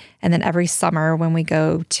birthday, and then every summer when we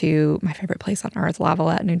go to my favorite place on earth,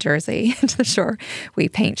 Lavallette, New Jersey, to the shore, we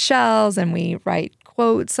paint shells and we write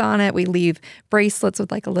quotes on it. We leave bracelets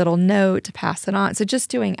with like a little note to pass it on. So just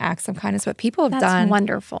doing acts of kindness. But people have That's done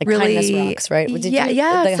wonderful. Like really kindness rocks, right? Did yeah, you,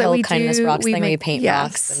 yeah. the So whole we kindness do, rocks we thing where you make- paint yes,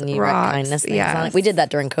 rocks and you write rocks, kindness things on it. yes. We did that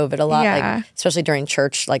during COVID a lot, Yeah. like especially during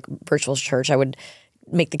church, like virtual church. I would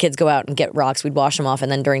make the kids go out and get rocks. We'd wash them off,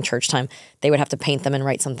 and then during church time, they would have to paint them and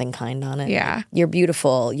write something kind on it. Yeah. Like, you're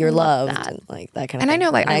beautiful. You're loved. that. And like that kind of And I thing. know,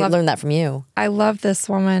 like, I love- learned that from you. I love this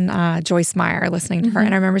woman, Joyce Meyer, listening to her.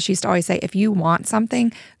 And I remember she used to always say, if you want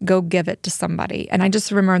something, go give it to somebody. And I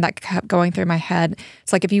just remember that kept going through my head.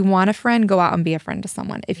 It's like, if you want a friend, go out and be a friend to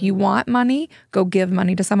someone. If you want money, go give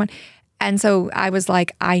money to someone. And so I was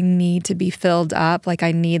like, I need to be filled up. Like,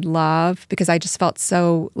 I need love, because I just felt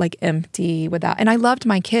so like empty without. And I loved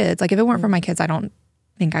my kids. Like, if it weren't for my kids, I don't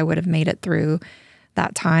think I would have made it through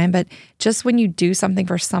that time. But just when you do something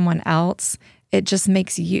for someone else, it just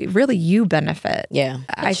makes you benefit. Yeah.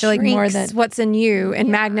 I feel like more Shrinks than what's in you and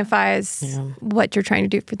magnifies what you're trying to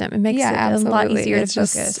do for them. It makes it a lot easier It's to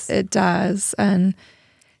just- focus. It does. And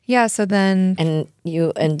yeah, so then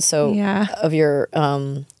So Yeah. of your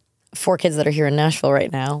 4 kids that are here in Nashville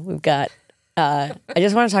right now, we've got. I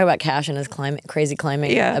just want to talk about Cash and his crazy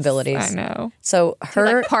climbing yes, abilities. I know. So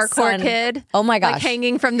her like parkour son- kid. Oh my gosh, Like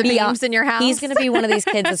hanging from the beams in your house. He's going to be one of these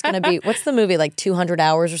kids that's going to be. What's the movie, like 200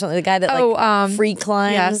 Hours or something? The guy that like free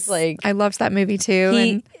climbs. Yes, Like I loved that movie too.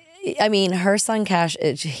 And I mean, her son Cash,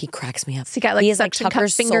 he cracks me up. he got, like, he is like suction cup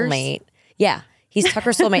Tucker's fingers? soulmate. Yeah, he's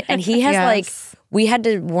Tucker's soulmate, and he has Yes. like. We had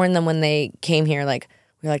to warn them when they came here. Like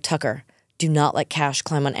we were like, Tucker, do not let Cash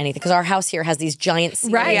climb on anything, because our house here has these giant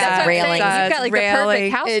ceilings Right, with that's what I'm saying. railings. You've got like the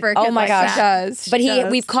Railing. perfect house It- for a oh kid my like gosh. that. does. But She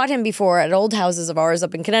does. we've caught him before at old houses of ours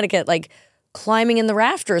up in Connecticut, like climbing in the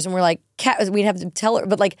rafters, and we're like, we'd have to tell her,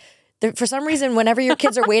 but like. For some reason, whenever your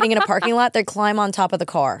kids are waiting in a parking lot, they climb on top of the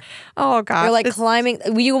car. oh gosh, They're like climbing.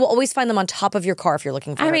 You will always find them on top of your car if you're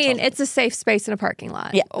looking for. I her mean, children. it's a safe space in a parking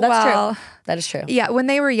lot. Yeah, that's Well, true. That is true. yeah, when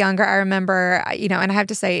they were younger, I remember, and I have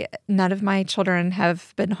to say, none of my children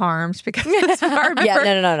have been harmed because I remember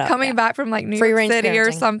Yeah, no. coming Yeah. back from like New Free York range City or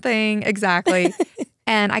parenting. something. Exactly.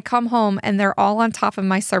 And I come home and they're all on top of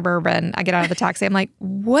my Suburban. I get out of the taxi. I'm like,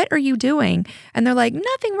 what are you doing? And they're like,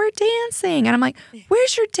 nothing, we're dancing. And I'm like,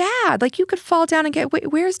 where's your dad? Like, you could fall down and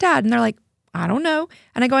where's dad? And they're like, I don't know.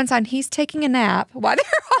 And I go inside and he's taking a nap while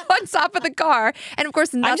they're all on top of the car. And of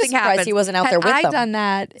course, nothing just surprised happened. he wasn't out Had there with I them. done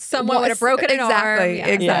that, Someone would have broken an arm. exactly, Yeah.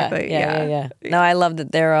 Exactly. Yeah. No, I love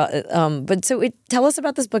that they're. But so tell us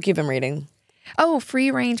about this book you've been reading. Oh,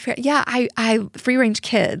 free range. Yeah, I free range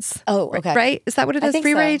kids. Oh, okay. Right? Is that what it I is? think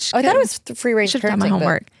Free so. range. Oh, I thought it kids? was free range Should have parenting. done my but-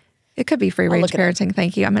 homework. It could be free range look it up. parenting.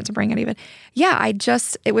 Thank you. I meant to bring it even. Yeah,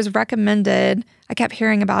 it was recommended. I kept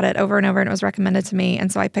hearing about it over and over, and it was recommended to me. And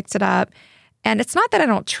so I picked it up. And it's not that I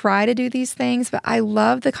don't try to do these things, but I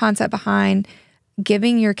love the concept behind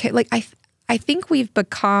giving your kid, like, I think we've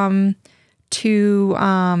become too,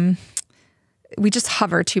 we just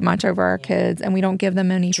hover too much over our kids and we don't give them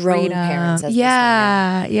any Drone freedom. parents, as they say,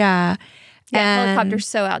 Yeah. Yeah, And- helicopter's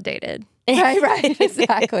so outdated. right,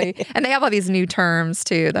 exactly. And they have all these new terms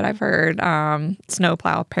too that I've heard,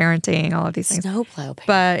 snowplow parenting, all of these things. Snowplow.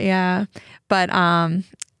 But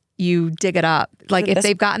you dig it up. Like if This-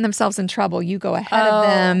 they've gotten themselves in trouble, you go ahead of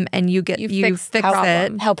them and you fix fix the it.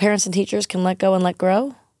 problem. How parents and teachers can let go and let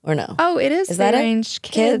grow, or no? Oh, it is Is that it? free-range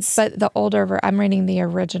Kids? but the older I'm reading the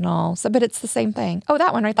original. So, but it's the same thing. Oh,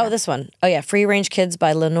 that one right there. Oh, this one. Oh, yeah. Free Range Kids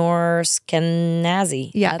by Lenore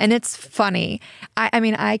Skenazy. Yeah, and it's funny. I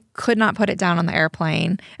mean, I could not put it down on the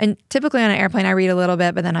airplane. And typically on an airplane, I read a little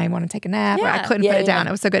bit, but then I want to take a nap. Or I Yeah. couldn't Yeah, put it down. yeah.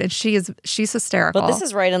 It was so good. And she's hysterical. But this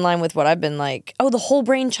is right in line with what I've been like. Oh, the Whole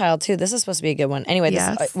Brain Child too. This is supposed to be a good one. Anyway,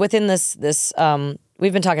 Yes. within this,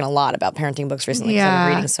 we've been talking a lot about parenting books recently because I've Yeah.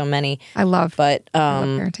 been reading so many. I love, But I love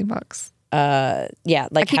parenting books. yeah,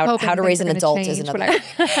 like keep how hoping to things raise are an gonna adult is change another. when and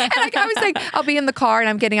I was like, I'll be in the car and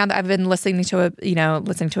I'm getting on. I've been listening to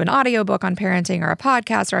an audiobook on parenting or a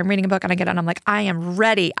podcast, or I'm reading a book and I get on. I'm like, I am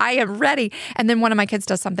ready. And then one of my kids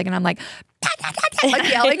does something and I'm like, like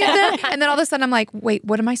yelling at them. And then all of a sudden I'm like, wait,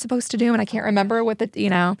 what am I supposed to do? And I can't remember what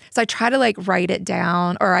So I try to like write it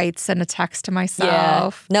down, or I send a text to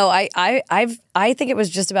myself. No, I think it was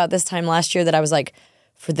just about this time last year that I was like,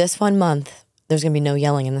 for this 1 month, there's gonna be no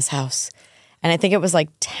yelling in this house. And I think it was like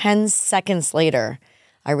 10 seconds later,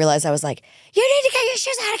 I realized I was like, you need to get your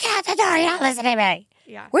shoes out and get out the door. You're not listening to me.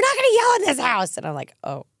 Yeah. We're not gonna yell in this house. And I'm like,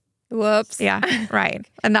 oh, Whoops. Yeah, right.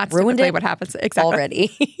 And that's Ruined typically it what happens. Exactly.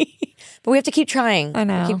 already. But we have to keep trying. I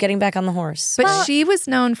know. Keep getting back on the horse. But she was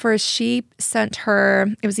known for, she sent her,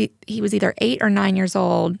 he was either 8 or 9 years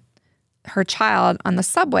old, her child on the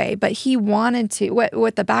subway, but he wanted to,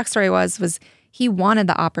 what the backstory was he wanted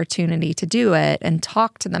the opportunity to do it and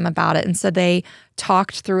talk to them about it. And so they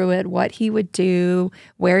talked through it, what he would do,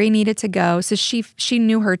 where he needed to go. So she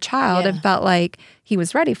knew her child and felt like he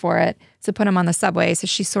was ready for it. So put him on the subway. So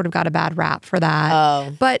she sort of got a bad rap for that.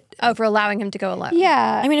 Oh. But for allowing him to go alone.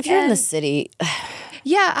 yeah. I mean, if you're in the city,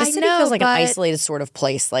 yeah, the city feels like an isolated sort of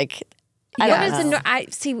place. Like, I don't know. I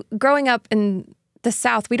see. Growing up in the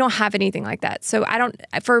South, we don't have anything like that. So I don't.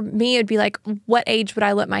 For me, it'd be like, what age would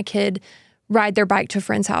I let my kid ride their bike to a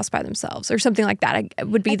friend's house by themselves, or something like that? It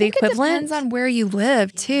would be the equivalent. It depends on where you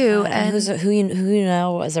live too, and who you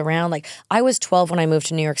know is around. Like, I was 12 when I moved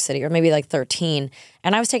to New York City, or maybe like 13,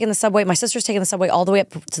 and I was taking the subway. My sister's taking the subway all the way up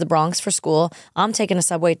to the Bronx for school. I'm taking a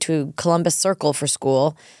subway to Columbus Circle for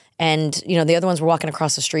school, and the other ones were walking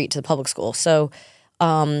across the street to the public school. So,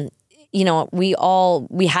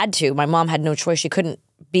 we had to. My mom had no choice. She couldn't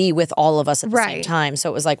be with all of us at the same time. So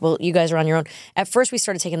it was like, well, you guys are on your own. At first we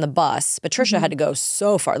started taking the bus, but Trisha had to go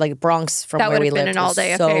so far, like Bronx from where we lived an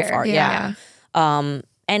all-day so affair. far. Yeah.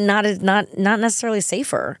 And not necessarily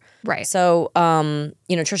safer. Right. So,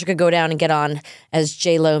 Trisha could go down and get on, as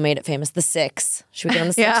J-Lo made it famous, the 6. She would get on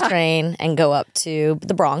the 6 train and go up to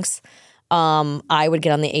the Bronx. I would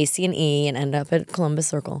get on the AC&E and end up at Columbus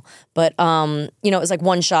Circle. But, it was like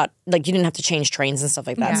one shot. Like, you didn't have to change trains and stuff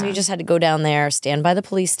like that. Yeah. So you just had to go down there, stand by the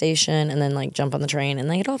police station, and then, like, jump on the train and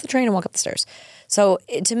then get off the train and walk up the stairs. So,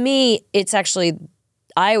 to me, it's actually...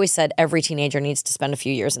 I always said every teenager needs to spend a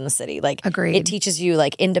few years in the city. Like, agreed. It teaches you,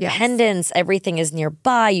 like, independence. Yes. Everything is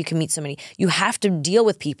nearby. You can meet so many. You have to deal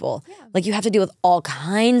with people. Yeah. Like, you have to deal with all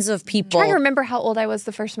kinds of people. I'm trying to remember how old I was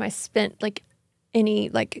the first time I spent, like,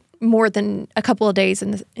 more than a couple of days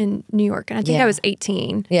in New York. And I think I was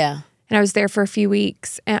 18. Yeah. And I was there for a few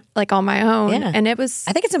weeks, like, on my own. Yeah. And it was...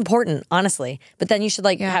 I think it's important, honestly. But then you should,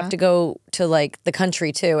 like, have to go to, like, the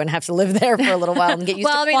country, too, and have to live there for a little while and get used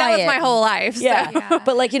to quiet. Well, I mean, that was my whole life. So. Yeah.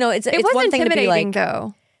 But, like, it's one thing to be like...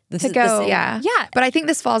 though. To go. Yeah. But I think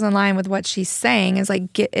this falls in line with what she's saying is,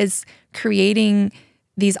 like, is creating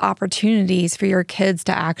these opportunities for your kids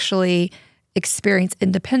to actually experience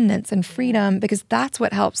independence and freedom, because that's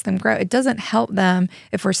what helps them grow. It doesn't help them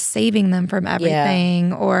if we're saving them from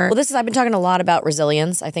everything or... Well, I've been talking a lot about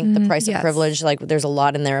resilience. I think The Price of Privilege, like, there's a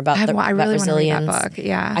lot in there about I really resilience. Want to read that book.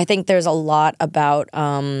 Yeah. I think there's a lot about...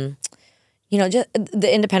 just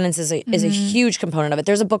the independence is a huge component of it.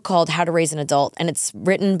 There's a book called How to Raise an Adult, and it's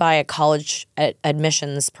written by a college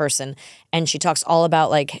admissions person. And she talks all about,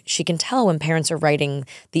 like, she can tell when parents are writing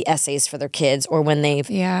the essays for their kids, or when they've,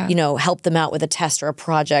 helped them out with a test or a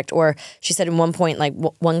project. Or she said at one point, like,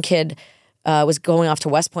 one kid was going off to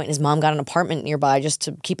West Point, and his mom got an apartment nearby just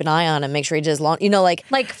to keep an eye on him, make sure he did his lawn, like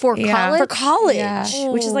for college? For college,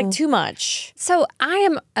 which is, like, too much. So I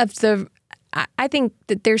am of the... I think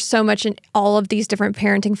that there's so much in all of these different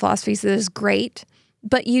parenting philosophies that is great,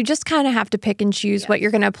 but you just kind of have to pick and choose what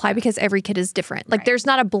you're going to apply, because every kid is different. Like, there's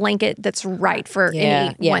not a blanket that's right for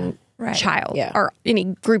any one child or any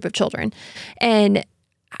group of children. And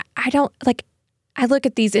I don't, like, I look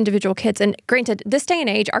at these individual kids, and granted, this day and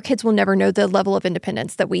age, our kids will never know the level of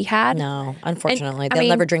independence that we had. No, unfortunately. They'll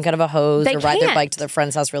never drink out of a hose or ride their bike to their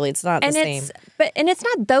friend's house. Really, it's not the same. And it's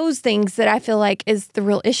not those things that I feel like is the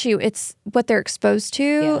real issue. It's what they're exposed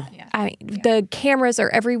to. Yeah. I mean, the cameras are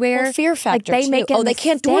everywhere. Well, fear factor, like, they too. They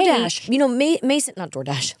can't DoorDash. Mason, not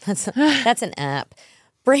DoorDash. That's an app.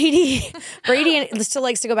 Brady still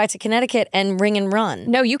likes to go back to Connecticut and ring and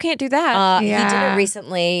run. No, you can't do that. He did it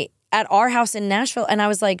recently at our house in Nashville, and I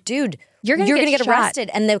was like, dude, you're gonna get arrested.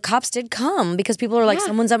 And the cops did come, because people are like,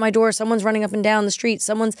 someone's at my door, someone's running up and down the street,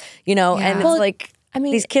 someone's, and it's like, I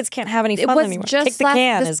mean, these kids can't have any fun anymore. Kick the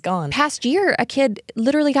can is gone. Past year, a kid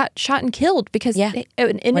literally got shot and killed because an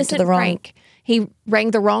innocent prank. He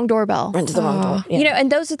rang the wrong doorbell. Went to the wrong door. Yeah.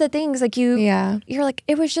 And those are the things, like, you're like,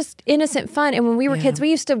 it was just innocent fun. And when we were kids,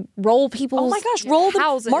 we used to roll people's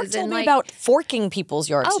houses. Mark told me about forking people's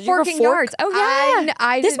yards. Oh, forking yards. Oh, yeah.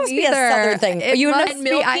 I this must be a Southern thing. You know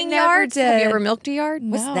milking yards? Have you ever milked a yard?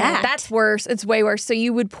 What's that? That's worse. It's way worse. So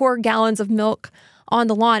you would pour gallons of milk on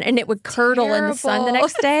the lawn, and it would curdle in the sun the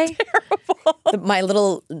next day. My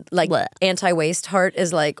little, like, anti-waste heart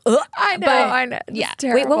is like, ugh. I know. Yeah.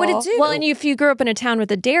 Wait, what would it do? Well, and if you grew up in a town with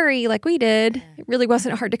a dairy like we did, it really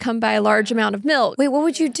wasn't hard to come by a large amount of milk. Wait, what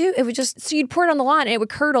would you do? It would just... So you'd pour it on the lawn, and it would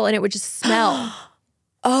curdle, and it would just smell.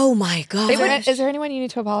 Oh, my God. Is there anyone you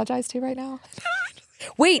need to apologize to right now?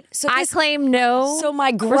 Wait, so I claim no. So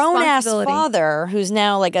my grown-ass father, who's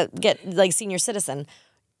now, like, senior citizen...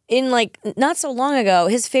 In, like, not so long ago,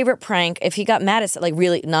 his favorite prank, if he got mad at, like,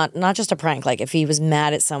 really, not just a prank, like, if he was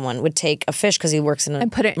mad at someone, would take a fish, because he works in a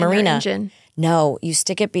and put it marina. In their engine. No, you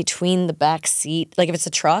stick it between the back seat, like, if it's a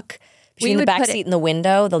truck, between the would back put seat and the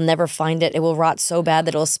window. They'll never find it. It will rot so bad that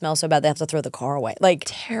it'll smell so bad they have to throw the car away. Like,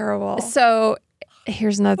 Terrible. So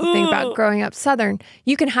here's another thing about growing up Southern.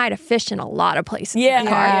 You can hide a fish in a lot of places. in Yeah. the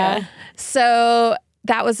car. Yeah. So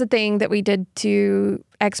that was the thing that we did to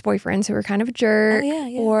ex-boyfriends who were kind of a jerk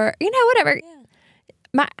or, whatever.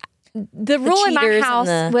 The rule in my cheaters and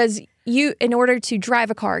house was in order to drive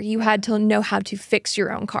a car, you had to know how to fix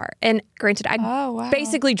your own car. And granted, I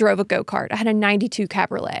basically drove a go-kart. I had a 92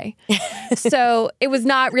 Cabriolet. So it was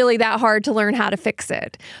not really that hard to learn how to fix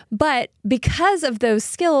it. But because of those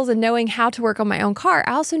skills and knowing how to work on my own car,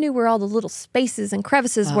 I also knew where all the little spaces and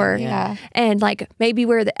crevices were. yeah. And like maybe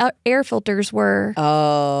where the air filters were.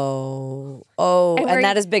 And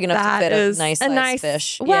that is big enough to that fit a is nice a sized nice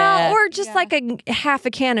fish. Well, or just like a half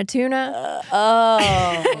a can of tuna.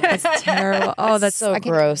 That's terrible. Oh, that's so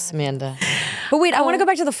gross, Amanda. But wait, I want to go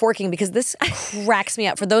back to the forking because this cracks me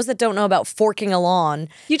up. For those that don't know about forking a lawn,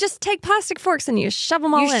 You just take plastic forks and you shove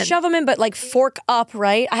them all you in. shove them in, but like fork up,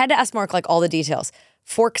 right? I had to ask Mark like all the details.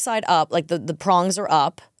 Fork side up, like the prongs are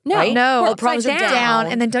up. No, right? no. Oh, the Fork prongs side are down.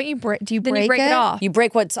 and then don't you break? Do you then break you break it off. You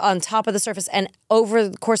break what's on top of the surface, and over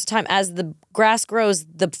the course of time, as the grass grows,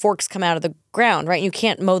 the forks come out of the ground, right? You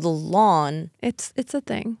can't mow the lawn. It's a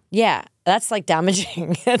thing. Yeah, that's like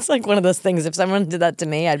damaging. It's like one of those things. If someone did that to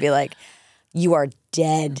me, I'd be like, "You are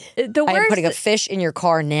dead." The I am worst- putting a fish in your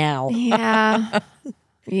car now. Yeah.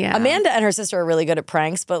 Yeah. Amanda and her sister are really good at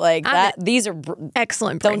pranks, but like these are.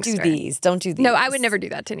 Excellent Don't do prankster. these. Don't do these. No, I would never do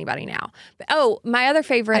that to anybody now. But, my other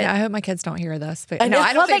favorite. I hope my kids don't hear this. But I know. no,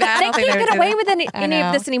 I don't think that. I They don't think can't would get do away that. with any of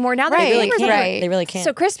know. this anymore. Now Right, they really can't. right. They really can't.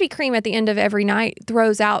 So Krispy Kreme at the end of every night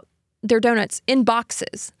throws out their donuts in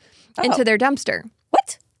boxes into their dumpster.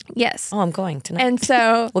 What? Yes. Oh, I'm going tonight. And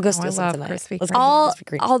so we'll go I steal some love tonight. Krispy Let's Kreme. go to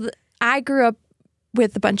Krispy Kreme. I grew up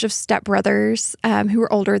with a bunch of stepbrothers who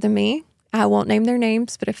were older than me. I won't name their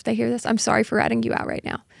names, but if they hear this, I'm sorry for ratting you out right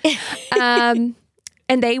now.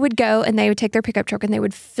 And they would go and they would take their pickup truck and they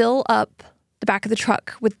would fill up the back of the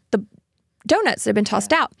truck with the donuts that had been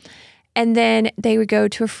tossed out. And then they would go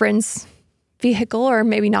to a friend's vehicle or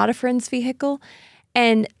maybe not a friend's vehicle.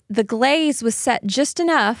 And the glaze was set just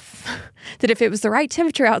enough that if it was the right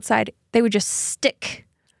temperature outside, they would just stick.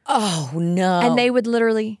 Oh no! And they would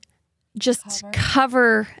literally just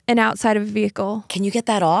cover an outside of a vehicle. Can you get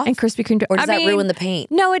that off? And Krispy Kreme. Or does that ruin the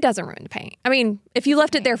paint? No, it doesn't ruin the paint. I mean, if you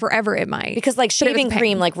left it there forever, it might. Because like But it was shaving paint.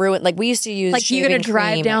 cream, like ruin. Like we used to use. Like you're shaving gonna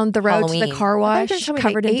drive cream down at the road to the Halloween. car wash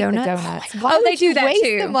covered in donuts. Why Oh, would they you do that waste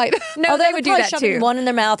too. them like No, they would do probably that shoving too. One in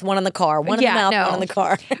their mouth, one in the car. One in Yeah, the mouth, no. one in the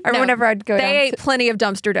car. Or whenever I'd go They down ate plenty of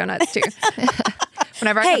dumpster donuts too.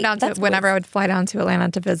 Whenever I come down to, whenever I would fly down to Atlanta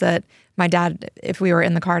to visit my dad, if we were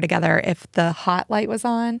in the car together, if the hot light was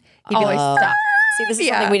on, he'd be like, "Stop." See, this is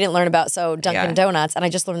something we didn't learn about. So Dunkin' Donuts, and I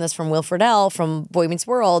just learned this from Will Friedle from Boy Meets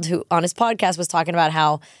World, who on his podcast was talking about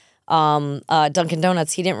how Dunkin'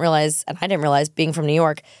 Donuts, he didn't realize, and I didn't realize, being from New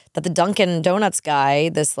York, that the Dunkin' Donuts guy,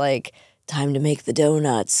 this like time to make the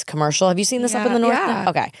donuts commercial. Have you seen this up in the north? Yeah.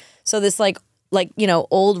 Okay, so this like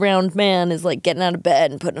old round man is like getting out of bed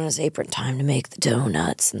and putting on his apron, time to make the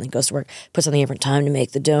donuts, and then goes to work, puts on the apron, time to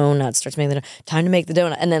make the donuts, starts making the time to make the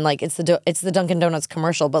donut, and then like it's the Dunkin' Donuts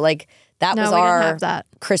commercial, but like that No, was we didn't our have that.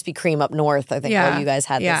 Krispy Kreme up north, I think, Yeah. where you guys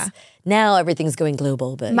had Yeah. this. Now everything's going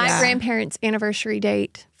global, but My grandparents' anniversary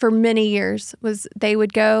date for many years was they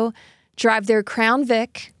would go drive their Crown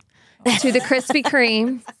Vic to the Krispy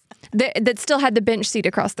Kreme that still had the bench seat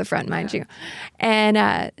across the front, mind you.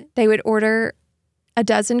 And they would order a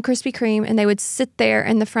dozen Krispy Kreme and they would sit there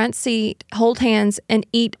in the front seat, hold hands, and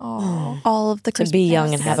eat all of the Krispy to be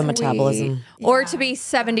young and have a Sweet. metabolism. Or to be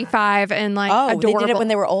 75 and like Oh, adorable. they did it when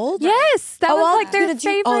they were old? Yes, that was like their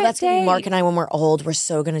favorite Oh, that's day. when Mark and I, when we're old, we're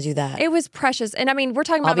so going to do that. It was precious. And I mean, we're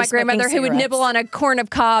talking I'll about be my grandmother smoking who would cigarettes. nibble on a corn of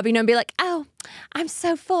cob, and be like, oh, I'm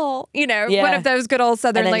so full. Yeah. One of those good old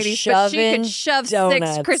Southern And then ladies. But she shoving could shove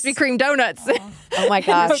donuts. 6 Krispy Kreme donuts. Oh my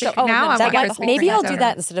gosh. Now I That want guy- Krispy maybe Kreme I'll do donuts.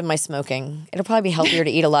 that instead of my smoking. It'll probably be healthier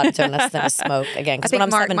to eat a lot of donuts than to smoke again. I Because think when I'm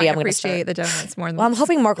Mark 70, might I'm going to appreciate start. the donuts more than. Well, I'm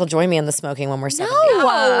hoping Mark will join me in the smoking when we're 70.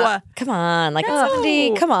 Come on. Like at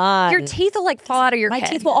 70, come on. Your teeth will like fall out of your My head.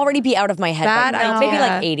 teeth will already be out of my head. Bad by now. Maybe idea.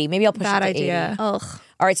 like 80. Maybe I'll push Bad it to 80. idea. Ugh.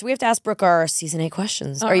 All right, so we have to ask Brooke our season 8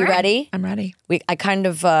 questions. Are you right. ready? I'm ready. I kind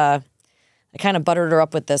of buttered her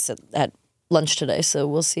up with this at lunch today, so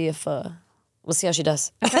we'll see how she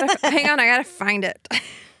does. Hang on, I gotta find it.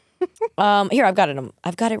 Here, I've got it.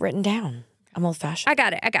 I've got it written down. I'm old fashioned. I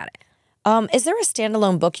got it. Is there a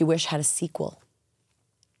standalone book you wish had a sequel?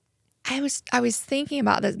 I was thinking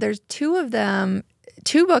about this. There's two of them,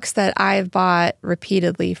 two books that I've bought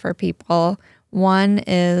repeatedly for people. One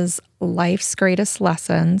is Life's Greatest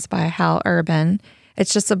Lessons by Hal Urban,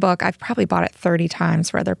 It's just a book. I've probably bought it 30 times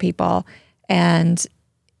for other people. And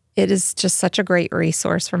it is just such a great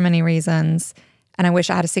resource for many reasons. And I wish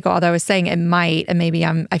I had a sequel, although I was saying it might, and maybe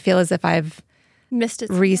I feel as if I've Missed it.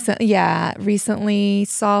 recently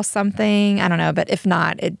saw something. I don't know, but if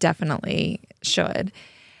not, it definitely should.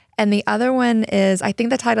 And the other one is, I think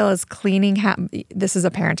the title is Cleaning House. This is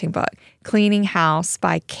a parenting book. Cleaning House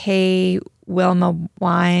by Kay Wilma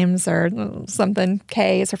Wimes or something.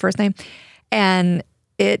 Kay is her first name. And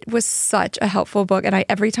it was such a helpful book. And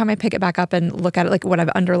every time I pick it back up and look at it, like what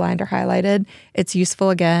I've underlined or highlighted, it's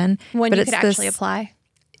useful again. When but you it's could actually apply.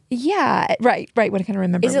 Yeah, right. When I can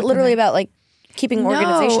remember. Is it literally about like keeping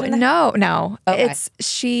organization in the house? No. Okay. It's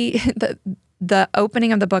the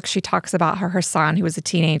opening of the book, she talks about her son who was a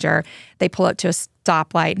teenager. They pull up to a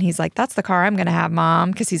stoplight and he's like, that's the car I'm going to have,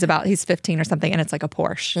 Mom, because he's 15 or something, and it's like a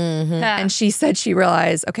Porsche. And she said she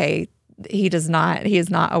realized, okay, he is not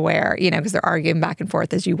aware, because they're arguing back and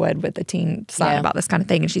forth as you would with a teen son about this kind of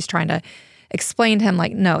thing. And she's trying to explain to him,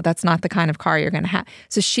 like, no, that's not the kind of car you're going to have.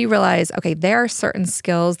 So she realized, okay, there are certain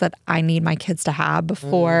skills that I need my kids to have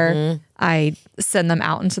before I send them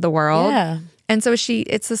out into the world. Yeah. And so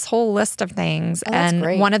it's this whole list of things. That's and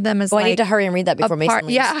great. one of them is I need to hurry and read that before Mason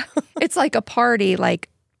leaves. Yeah. It's like a party, like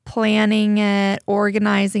planning it,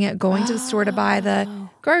 organizing it, going to the store to buy the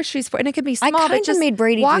groceries for, and it could be small. kinda but just made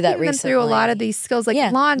Brady do walking that them through a lot recently. of these skills, like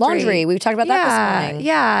Yeah, laundry. We talked about that this morning.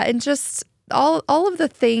 Yeah, and just all of the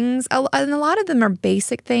things, and a lot of them are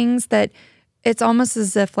basic things that it's almost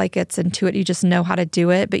as if like it's intuitive. You just know how to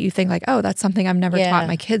do it, but you think like, oh, that's something I've never taught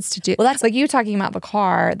my kids to do. Well, that's like you talking about the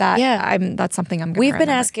car. That's something I'm going to We've been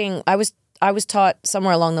asking, I was taught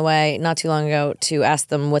somewhere along the way, not too long ago, to ask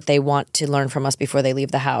them what they want to learn from us before they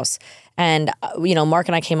leave the house. And, Mark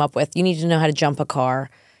and I came up with, you need to know how to jump a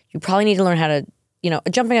car. You probably need to learn how to,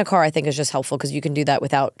 jumping a car I think is just helpful because you can do that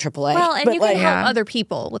without AAA. Well, and But, you can like, help other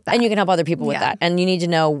people with that. And you can help other people with Yeah. that. And you need to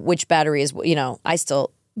know which battery is, I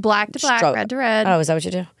still Black to black, struggle. red to red. Oh, is that what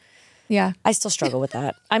you do? Yeah. I still struggle with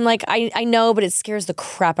that. I'm like, I know, but it scares the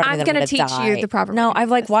crap out of me I'm that gonna I'm going teach to you die. the proper No, way to I've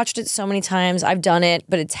do like this. watched it so many times. I've done it,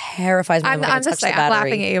 but it terrifies me I'm when I just touch the saying, I'm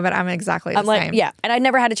battery. laughing at you, but I'm exactly the I'm like, same. yeah, and I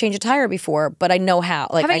never had to change a tire before, but I know how.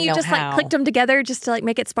 Like, Haven't I you know just how. like clicked them together just to like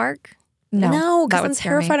make it spark? No, No, that because would I'm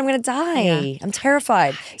scare me. terrified I'm going to die. Yeah. I'm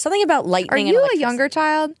terrified. Something about lightning. Are and you a electricity. younger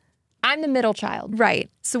child? I'm the middle child. Right.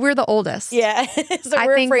 So we're the oldest. Yeah, so I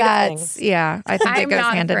we're think afraid of that's, things. yeah, I think it I'm goes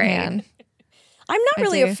not hand afraid. in hand. I'm not I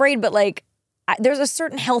really do. afraid, but like, there's a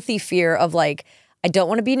certain healthy fear of like, I don't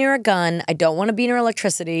want to be near a gun. I don't want to be near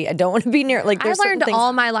electricity. I don't want to be near like. I There's certain learned things.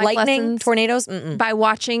 all my life lightning, lessons tornadoes. Mm-mm. by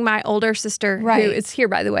watching my older sister, Right. who is here,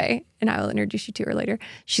 by the way, and I will introduce you to her later.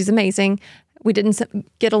 She's amazing. We didn't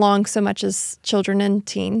get along so much as children and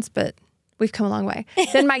teens, but we've come a long way.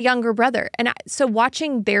 Then my younger brother. And so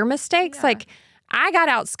watching their mistakes, like I got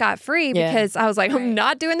out scot-free Yeah. because I was like, I'm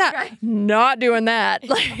not doing that. Not doing that.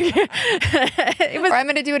 Like, it was Or I'm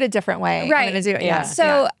going to do it a different way. Right. I'm going to do it. Yeah. Yeah.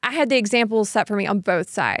 So I had the examples set for me on both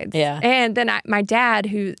sides. Yeah. And then my dad,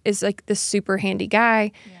 who is like this super handy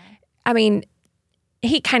guy, I mean,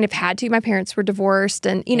 he kind of had to. My parents were divorced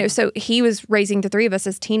and, so he was raising the three of us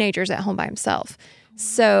as teenagers at home by himself.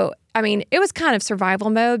 So, I mean, it was kind of survival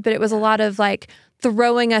mode, but it was a lot of like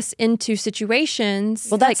throwing us into situations.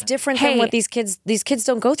 Well, that's like, different hey, than what these kids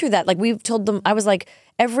don't go through that. Like we've told them, I was like,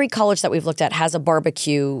 every college that we've looked at has a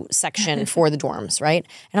barbecue section for the dorms, right?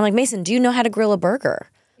 And I'm like, Mason, do you know how to grill a burger?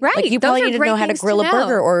 Right. Like you Those probably are need to great know how to things to grill a know.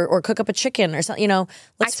 burger or cook up a chicken or something, I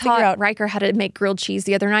let's taught figure out. Riker how to make grilled cheese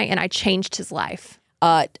the other night and I changed his life.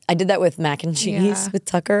 I did that with mac and cheese Yeah. with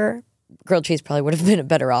Tucker. Grilled cheese probably would have been a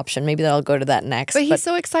better option. Maybe I'll go to that next. But he's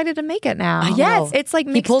so excited to make it now. Yes. It's like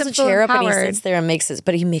he makes pulls him a feel chair up and he empowered. sits there and makes it,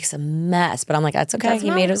 but he makes a mess. But I'm like, that's okay. Doesn't He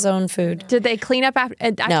made matter. his own food. Did they clean up after? I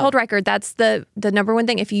No. told Riker that's the number one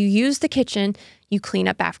thing. If you use the kitchen, you clean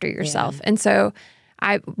up after yourself. And so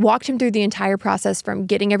I walked him through the entire process from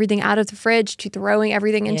getting everything out of the fridge to throwing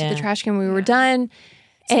everything into the Yeah. trash can when we were done.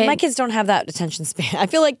 See, And my kids don't have that attention span. I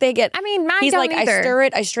feel like they get. I mean, mine he's don't like, either. I stir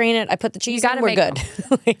it, I strain it, I put the cheese gotta in, we're make good.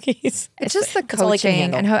 Like, It's just the that's all he can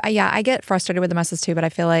coaching handle. and I get frustrated with the messes too. But I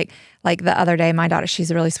feel like the other day, my daughter,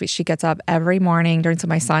 she's really sweet. She gets up every morning during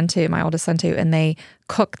my son too, my oldest son too, and they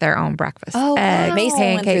cook their own breakfast. Oh, eggs, wow. Mason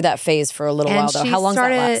went through pancakes. that phase for a little while though. she How long's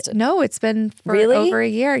started, that lasted? No, it's been for Really? over a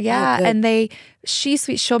year. Yeah, good. and she's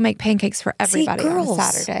sweet. She'll make pancakes for everybody on a girls.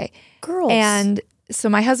 Saturday. Girls. And so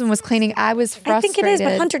my husband was cleaning. I was frustrated. I think it is,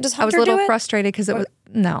 but Hunter, does I was Hunter a little do it? frustrated because it was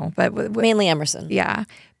no, but Mainly Emerson. yeah.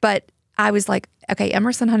 But I was like, okay,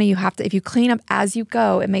 Emerson, honey, you have to, if you clean up as you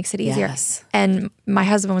go, it makes it easier. Yes. And my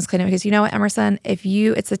husband was cleaning because, you know what, Emerson,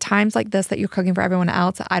 it's the times like this that you're cooking for everyone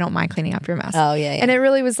else, I don't mind cleaning up your mess. Oh, yeah. And it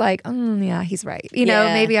really was like, yeah, he's right. You know,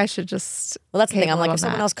 Yeah. maybe I should just. Well, that's the thing. cave I'm a like, little if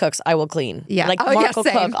someone on else cooks, I will clean. Yeah. Like Oh, Mark yeah, will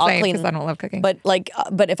same, cook, I'll same, clean. 'cause I don't love cooking. But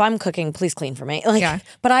but if I'm cooking, please clean for me. Like, Yeah.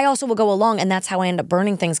 But I also will go along, and that's how I end up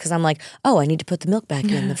burning things because I'm like, oh, I need to put the milk back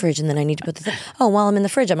in the fridge, and then I need to put oh, while I'm in the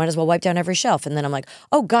fridge, I might as well wipe down every shelf, and then I'm like,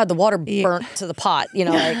 oh God, the water burnt to the pot. You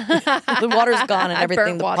know, like the water's gone and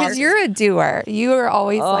everything. The Because you're a doer. You are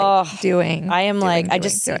always like doing. I am doing, I doing,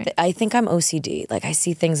 just doing. I think I'm OCD. Like I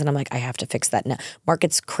see things and I'm like, I have to fix that now. Mark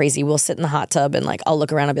gets crazy. We'll sit in the hot tub and like I'll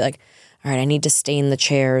look around and be like, all right, I need to stain the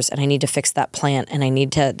chairs and I need to fix that plant and I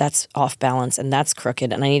need to that's off balance and that's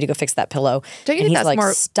crooked and I need to go fix that pillow. Don't you and think he's that's like,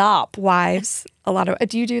 more stop. Wives, a lot of.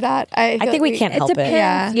 Do you do that? I think we can't help it.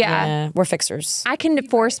 depends. Yeah. We're fixers. I can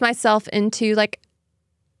force myself into like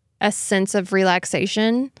a sense of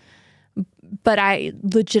relaxation, but I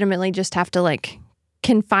legitimately just have to like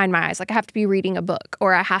confine my eyes. Like I have to be reading a book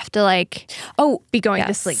or I have to like be going to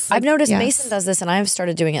yes. sleep. I've noticed yes. Mason does this and I've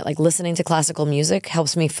started doing it. Like listening to classical music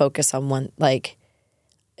helps me focus on one, like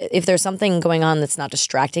if there's something going on that's not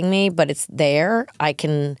distracting me, but it's there, I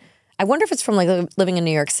wonder if it's from like living in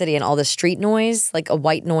New York City and all the street noise, like a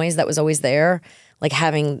white noise that was always there, like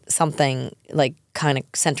having something like kind of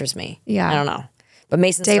centers me. Yeah. I don't know. But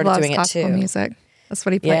Mason Dave started loves doing it classical too. music. That's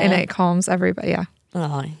what he plays, and Yeah. it calms everybody. Yeah.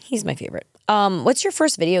 Oh, he's my favorite. What's your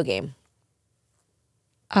first video game?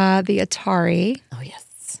 The Atari. Oh,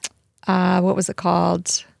 yes. What was it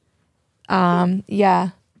called? Yeah.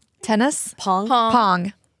 Tennis? Pong?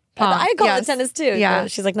 Pong. I call Yes. it tennis too. Yeah.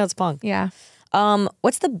 She's like, no, it's Pong. Yeah.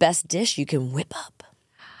 What's the best dish you can whip up?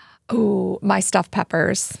 Ooh, my stuffed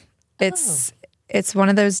peppers. It's one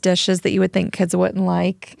of those dishes that you would think kids wouldn't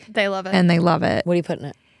like, They love it. and they love it. What do you put in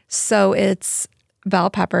it? So it's bell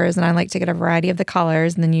peppers, and I like to get a variety of the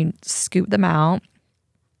colors, and then you scoop them out,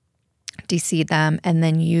 de-seed them, and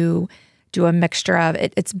then you do a mixture of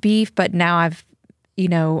it. It's beef, but now I've,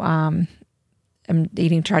 I'm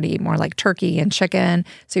trying to eat more like turkey and chicken.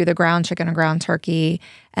 So either ground chicken or ground turkey,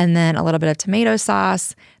 and then a little bit of tomato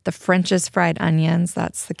sauce. The French's fried onions,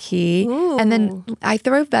 that's the key. Ooh. And then I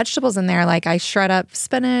throw vegetables in there, like I shred up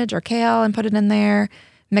spinach or kale and put it in there,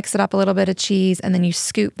 mix it up a little bit of cheese, and then you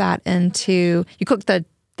scoop that into, you cook the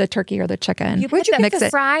turkey or the chicken. You put mix the it.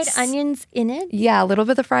 fried onions in it? Yeah, a little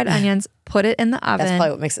bit of fried onions, put it in the oven. That's probably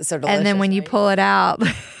what makes it so delicious. And then when you right? pull it out,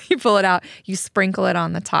 you sprinkle it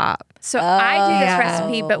on the top. So I do this yeah.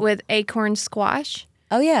 recipe, but with acorn squash.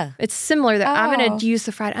 Oh, yeah. It's similar. That I'm going to use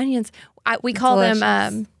the fried onions. We call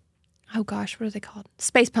them, oh gosh, what are they called?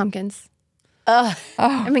 Space pumpkins.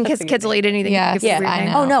 I mean, kids will eat anything. Yes, You give them yeah, weird I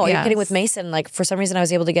name. know. Oh, no. Are you Yes. kidding with Mason? Like, for some reason, I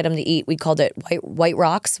was able to get him to eat. We called it white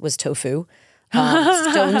rocks was tofu.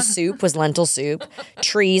 Stone soup was lentil soup.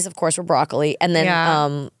 Trees, of course, were broccoli. And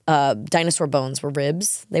then dinosaur bones were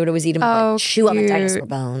ribs. They would always eat them, Oh, like, chew on the cute. dinosaur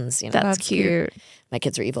bones. You know, That's cute. My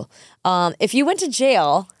kids are evil. If you went to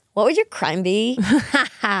jail, what would your crime be?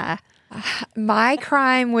 My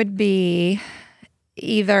crime would be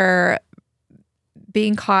either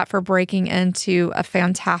being caught for breaking into a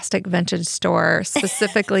fantastic vintage store,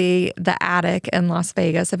 specifically the Attic in Las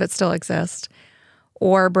Vegas, if it still exists,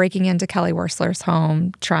 or breaking into Kelly Wersler's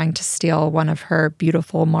home, trying to steal one of her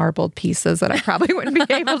beautiful marbled pieces that I probably wouldn't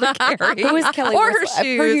be able to carry. Who is Kelly or Wersler? her I've heard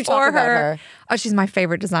shoes, you talk or about her. Oh, she's my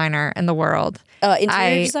favorite designer in the world.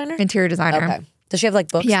 Interior designer? Interior designer. Okay. Does she have like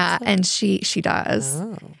books? Yeah, and she does.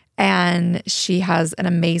 Oh. And she has an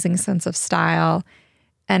amazing sense of style.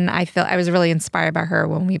 And I was really inspired by her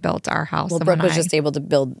when we built our house. Well, and Brooke when was just able to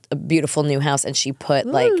build a beautiful new house, and she put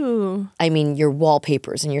like, I mean, your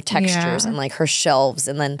wallpapers and your textures Yeah. and like her shelves,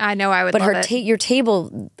 and then I know I would But love her it. your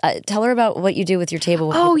table. Tell her about what you do with your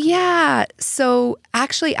table. Oh, yeah. So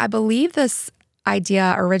actually, I believe this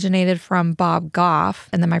idea originated from Bob Goff,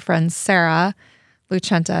 and then my friend Sarah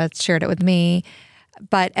Lucenta shared it with me.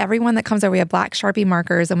 But everyone that comes over, we have black Sharpie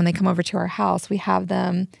markers, and when they come over to our house, we have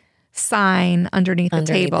them sign underneath the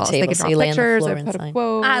table. So they can so draw you lay on the pictures floor or and put a sign.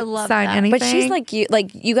 quote. I love sign that. anything. But she's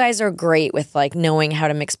like you guys are great with like knowing how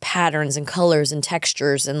to mix patterns and colors and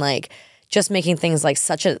textures and like just making things like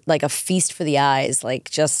such a feast for the eyes, like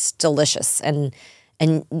just delicious. And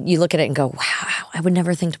you look at it and go, wow, I would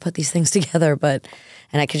never think to put these things together,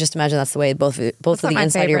 and I could just imagine that's the way both of the my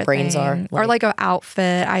inside of your favorite brains thing. are. Or like an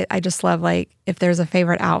outfit. I just love like if there's a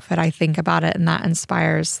favorite outfit, I think about it and that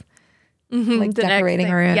inspires like the next decorating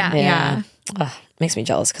thing. a room. Yeah. Ugh, makes me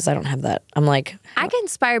jealous because I don't have that. I'm like, I get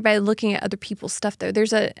inspired by looking at other people's stuff though.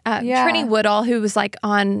 There's a Yeah. Trini Woodall who was like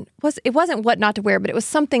it wasn't What Not to Wear, but it was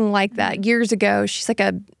something like that years ago. She's like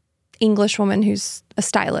a English woman who's a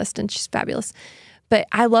stylist, and she's fabulous. But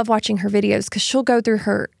I love watching her videos because she'll go through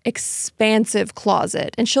her expansive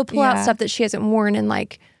closet and she'll pull out stuff that she hasn't worn in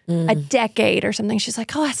like a decade or something. She's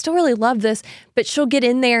like, oh, I still really love this. But she'll get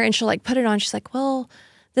in there and she'll like put it on. She's like, well,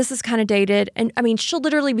 this is kind of dated. And I mean, she'll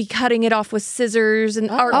literally be cutting it off with scissors and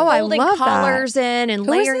or folding I love collars in and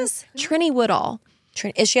Who is layering. this? Trini Woodall.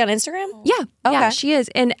 Is she on Instagram? Yeah. Okay. Yeah, she is.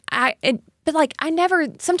 And but like,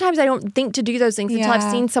 sometimes I don't think to do those things until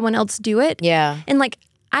I've seen someone else do it. Yeah. And like,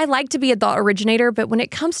 I like to be a thought originator, but when it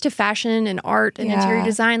comes to fashion and art and interior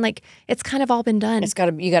design, like it's kind of all been done.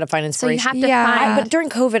 You got to find So you inspiration. have to find. But during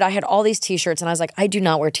COVID, I had all these T-shirts, and I was like, I do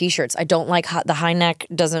not wear T-shirts. I don't like the high neck.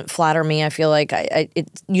 Doesn't flatter me. I feel like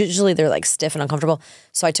usually they're like stiff and uncomfortable.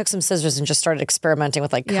 So I took some scissors and just started experimenting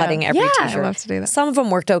with like cutting every T-shirt. I love to do that. Some of them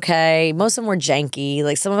worked okay. Most of them were janky.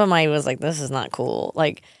 Like some of them, I was like, this is not cool.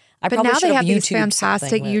 Like. I But probably now should they have these YouTubed fantastic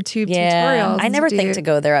something with- YouTube Yeah. tutorials. I never to think do. to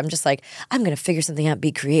go there. I'm just like, I'm gonna figure something out,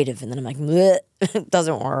 be creative, and then I'm like, bleh, it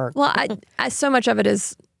doesn't work. Well, I so much of it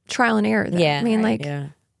is trial and error. Though. Yeah, I mean, like, yeah.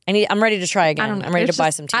 I'm ready to try again. I don't know. I'm ready to There's buy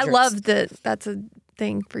just- some T-shirts. I love that. That's a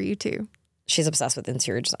thing for you too. She's obsessed with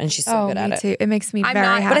interior design, and she's so Oh, good me at it. too. It makes me I'm very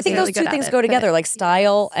not- happy. But I think those really two good at things it, go but- together. Like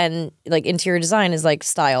style and like interior design is like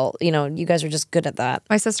style. You know, you guys are just good at that.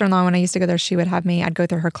 My sister-in-law, when I used to go there, she would have me. I'd go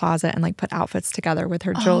through her closet and like put outfits together with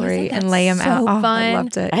her jewelry isn't that and lay them so out. Oh, I fun?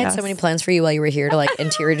 loved it. I had so yes. many plans for you while you were here to like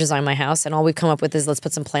interior design my house, and all we've come up with is let's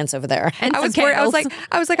put some plants over there. And I was some worried. I was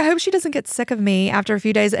candles. like, I hope she doesn't get sick of me after a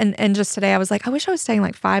few days. And just today, I was like, I wish I was staying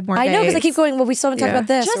like 5 more days. I know because I keep going. Well, we still haven't talked Yeah. about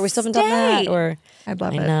this, Just or we still haven't done that, stay. or I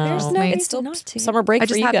love I it. know. There's no Amazing. It's still reason not to. summer break I for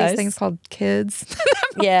just you have guys. these things called kids.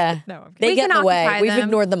 Yeah, No, I'm they We get in can the way. occupy We've them.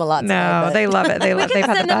 ignored them a lot. Today, No, but- they love it. They love. They've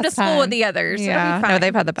had the Send them to best school time. with the others. Yeah, It'll be no, fine.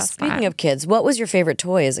 they've had the best Speaking time. of kids, what was your favorite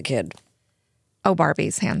toy as a kid? Oh,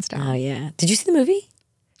 Barbies, hands down. Oh yeah, did you see the movie?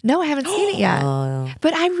 No, I haven't seen it yet.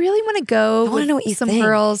 But I really want to go wanna with know what you some think.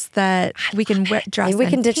 girls that we can dress Maybe we in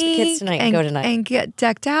can ditch the kids pink tonight and go tonight. and get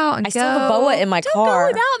decked out and I still have a boa in my Don't car. go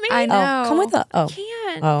without me. I know. Oh, come with us. Oh,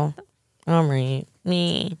 Can't. oh, all right.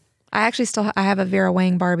 Me. I actually I have a Vera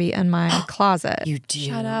Wang Barbie in my closet. You do.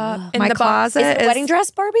 Shut up. My In the box. closet Is it a is wedding dress,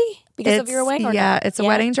 Barbie? Because of it's- your wedding? Yeah, it's a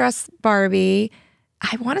wedding dress Barbie.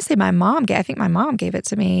 I want to say my mom gave. I think my mom gave it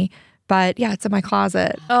to me. But yeah, it's in my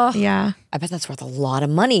closet. Oh. Yeah. I bet that's worth a lot of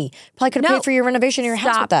money. Probably could have No. paid for your renovation of your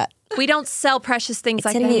house Stop. with that. We don't sell precious things It's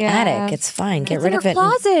like in that. the Yeah. attic. It's fine. Get It's rid in of her it. and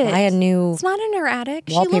closet. Buy a new It's not in her attic.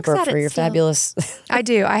 wallpaper she looks at for it your still. fabulous. I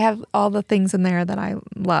do. I have all the things in there that I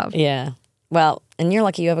love. Yeah. Well, and you're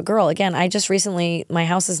lucky you have a girl. Again, I just recently, my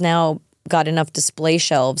house has now got enough display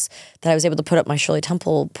shelves that I was able to put up my Shirley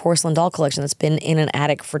Temple porcelain doll collection that's been in an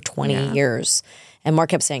attic for 20 years. And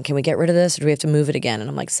Mark kept saying, can we get rid of this or do we have to move it again? And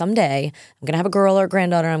I'm like, someday I'm going to have a girl or a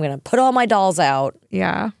granddaughter. I'm going to put all my dolls out.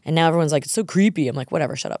 Yeah. And now everyone's like, it's so creepy. I'm like,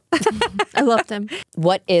 whatever, shut up. I love them.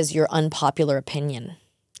 What is your unpopular opinion?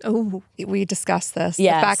 Oh, We discussed this.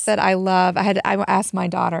 Yes. The fact that I asked my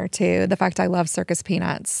daughter too, the fact I love Circus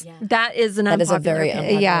Peanuts. Yeah. that is an That is a unpopular very opinion.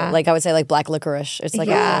 unpopular. Yeah. Like I would say like black licorice. It's like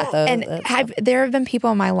and there have been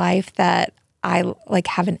people in my life that I like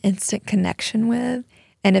have an instant connection with.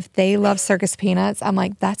 And if they love Circus Peanuts, I'm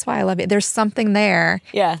like, that's why I love it. There's something there.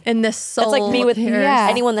 yeah. And this soul. It's like me with Yeah.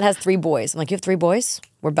 anyone that has 3 boys. I'm like, you have 3 boys?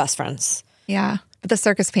 We're best friends. Yeah. But the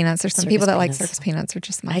Circus Peanuts, there's some Circus people that like Peanuts. Circus Peanuts are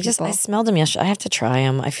just my I people. smelled them yesterday. I have to try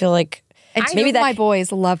them. I feel like and two of my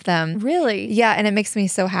boys love them. Really? Yeah, and it makes me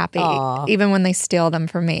so happy. Even when they steal them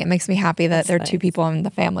from me, it makes me happy that there are 2 people in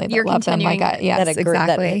the family that You're love them. Like, continuing yes, that agree-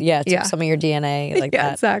 exactly. That, took some of your DNA like yeah,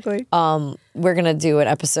 that. exactly. We're gonna do an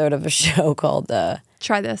episode of a show called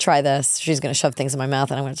Try this. Try This. She's gonna shove things in my mouth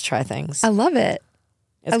and I'm gonna try things. I love it.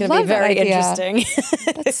 It's I gonna be love that very idea. interesting.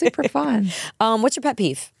 That's super fun. What's your pet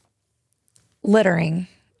peeve? Littering,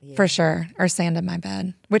 for sure, or sand in my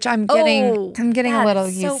bed, which I'm getting. I'm getting a that little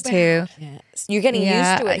is so used to. Yeah. You're getting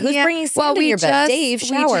used to it. Who's Yeah. bringing sand in we your bed? just- Dave, we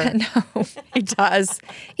shower. No, he does.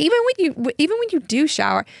 Even when you do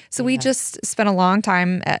shower. So we just spent a long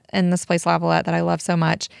time in this place, Lavalette, that I love so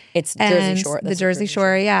much. It's Jersey And Shore. The That's Jersey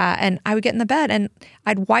Shore, yeah. And I would get in the bed and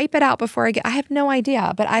I'd wipe it out before I get. I have no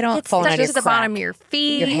idea, but I don't. It's Falling out stuck of to your the crack. bottom of your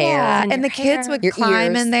feet. Your hair. Yeah, and and the your kids hair. would Your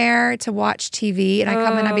climb ears. in there to watch TV, and I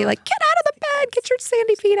come in and I'd be like, "Get out of the bed! Get your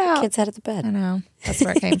sandy feet out!" Kids out of the bed. I know that's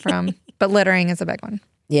where it came from. But littering is a big one.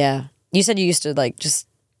 Yeah. You said you used to like just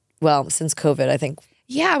since COVID, I think.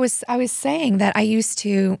 Yeah, I was saying that I used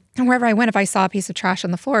to, wherever I went, if I saw a piece of trash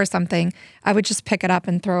on the floor or something, I would just pick it up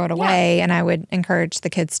and throw it away. And I would encourage the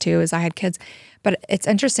kids too, as I had kids. But it's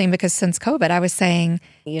interesting because since COVID, I was saying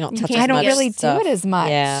You don't touch can't as I don't much really stuff. do it as much.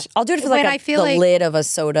 Yeah. I'll do it for like When a, I feel the like- lid of a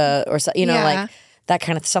soda or so, Yeah. like that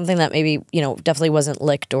kind of something that maybe, definitely wasn't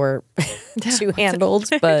licked or two handled,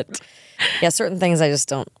 but yeah, certain things I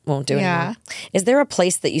just won't do anymore. Is there a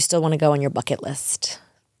place that you still want to go on your bucket list?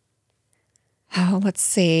 Oh, let's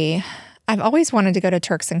see. I've always wanted to go to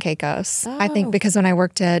Turks and Caicos. I think because when I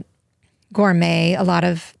worked at Gourmet, a lot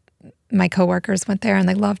of my coworkers went there and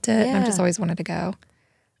they loved it. And I've just always wanted to go.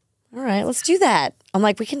 All right, let's do that. I'm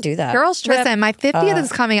like, we can do that. Girls trip. Listen, my 50th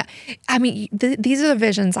is coming up. I mean, these are the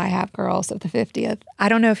visions I have, girls, of the 50th. I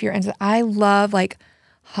don't know if you're into I love like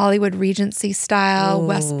Hollywood Regency style,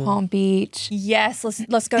 West Palm Beach. Yes,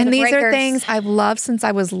 let's go. And to these Breakers. are things I've loved since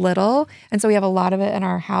I was little. And so we have a lot of it in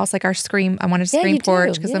our house. Like our I wanted a screen you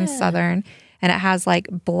porch do. because I'm Southern. And it has like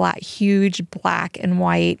huge black and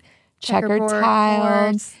white checkered Checkerboard tiles.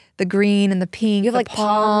 boards. The green and the pink, You have the like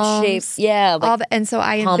palm shapes. Yeah. Like all and so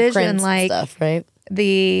I palm envision prints and like stuff, right?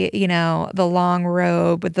 the long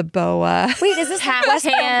robe with the boa. Wait, is this West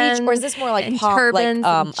Palm Beach or is this more like and Palm, turbans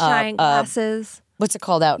like, and giant glasses? what's it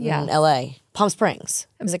called out Yeah. in LA? Palm Springs.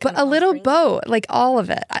 Is it But a little boat, like all of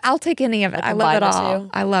it. I'll take any of it. I love it combine the all. two?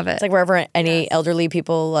 I love it. It's like wherever any elderly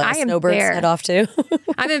people, I am snowbirds there. head off to.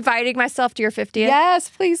 I'm inviting myself to your 50th. yes,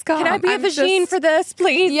 please come. Can I be a Vagine for this,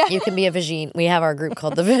 please? Yeah. You can be a Vagine. We have our group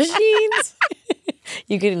called the Vagines.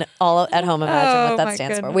 You can all at home imagine what that my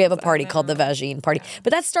stands for. We have a party called the Vagine Party.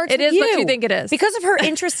 But that starts It with is you. what you think it is. Because of her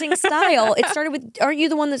interesting style. It started with, aren't you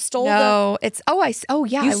the one that stole No, it's yeah,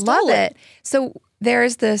 You I stole love it. it. So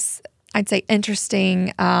there's this, I'd say,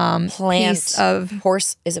 interesting plant piece of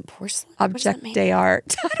is it porcelain? What does that object mean?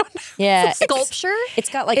 d'art. I don't know. Yeah. it's- Sculpture? It's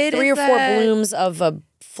got like It 3 or is 4 a- blooms of a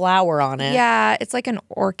flower on it. Yeah, it's like an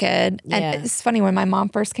orchid. Yeah. And it's funny, when my mom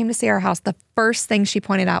first came to see our house, the first thing she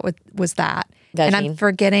pointed out was that. And I'm Vagine.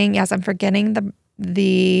 forgetting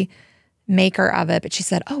the maker of it, but she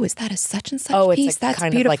said, "Oh, is that a such and such Oh, it's piece? like That's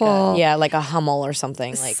kind beautiful." of like like a Hummel or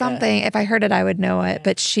something. Like Something. If I heard it, I would know it.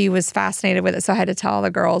 But she was fascinated with it, so I had to tell all the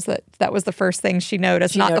girls that was the first thing she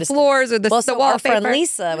noticed, not noticed the floors or the, Well, the so our friend wallpaper.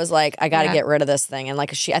 Lisa was like, I got to Yeah. get rid of this thing. And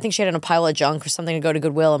like I think she had it in a pile of junk or something to go to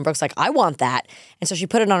Goodwill. And Brooke's like, I want that. And so she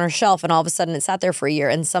put it on her shelf and all of a sudden it sat there for a year.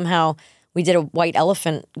 And somehow we did a white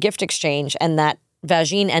elephant gift exchange and that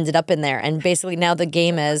Vagine ended up in there. And basically now the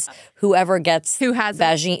game is whoever ends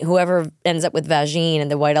up with Vagine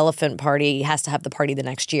and the white elephant party has to have the party the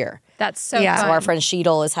next year. That's so Yeah. fun. So our friend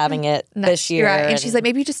Sheetal is having it this year. Right. And she's like,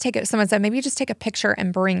 maybe you just take it. Someone said, maybe you just take a picture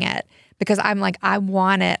and bring it. Because I'm like, I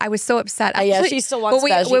want it. I was so upset. yeah, Actually, she still wants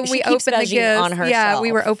when Vagine. when She we keeps opened the Vagine gifts, on her yeah, shelf.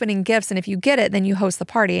 we were opening gifts, and if you get it, then you host the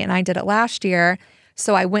party. And I did it last year,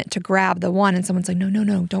 so I went to grab the one, and someone's like, no,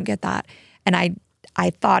 don't get that. And I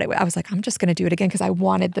thought I was like, I'm just going to do it again because I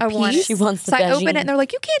wanted the piece. She wants the So I opened Vagine. it, and they're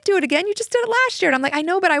like, you can't do it again. You just did it last year. And I'm like, I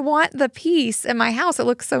know, but I want the piece in my house. It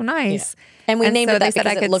looks so nice. And we named so it they that said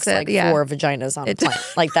I because it could looks sit- like yeah. 4 vaginas on a plant.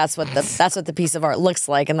 Like that's what the piece of art looks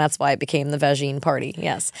like, and that's why it became the Vagine party.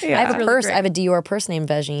 Yes, I have a Really purse. great. I have a Dior purse named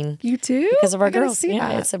Vagine You do? because of our I gotta girls. see Yeah,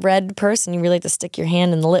 that. it's a red purse, and you really like to stick your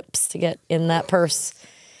hand in the lips to get in that purse.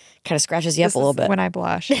 Kind of scratches you up a little bit. When I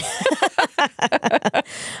blush.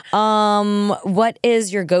 What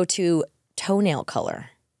is your go-to toenail color?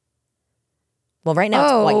 Well, right now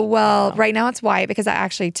it's white. Well, right now it's white because I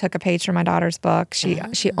actually took a page from my daughter's book. She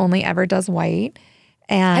only ever does white.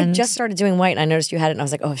 And I just started doing white, and I noticed you had it, and I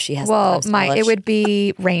was like, oh, if she has. it would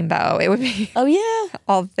be rainbow. It would be Oh yeah.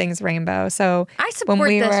 all things rainbow. So I support when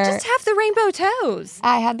we this. were, Just have the rainbow toes.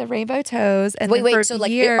 I had the rainbow toes. And then Wait. for So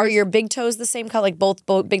like, years, are your big toes the same color? Like both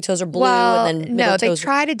big toes are blue, well, and then no, middle they toes.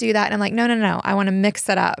 try to do that, and I'm like, no. I want to mix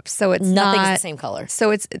it up, so it's Nothing's not the same color.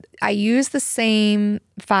 So I use the same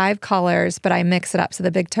 5 colors, but I mix it up. So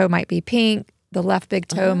the big toe might be pink, the left big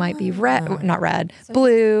toe might be red, not red,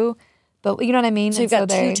 blue. But you know what I mean? So you've got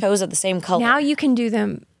 2 toes of the same color. Now you can do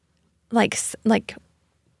them like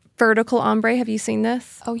vertical ombre. Have you seen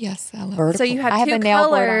this? Oh yes, I love Vertical. So you have I have 2 a nail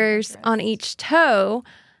board on colors on each toe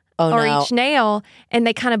oh or no. each nail, and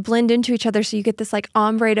they kind of blend into each other. So you get this like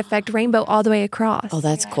ombre effect rainbow all the way across. Oh,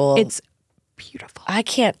 that's cool. It's beautiful. I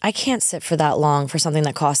can't sit for that long for something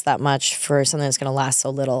that costs that much for something that's going to last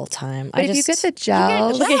so little time. But if you get the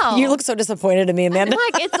gels, Look at- you look so disappointed in me, Amanda.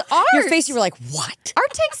 Like it's art. Your face, you were like, what?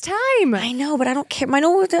 Art takes time. I know, but I don't care.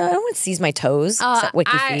 No one sees my toes except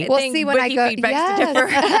Wiki feet. Well, think see, when I Wiki go- Feet begs to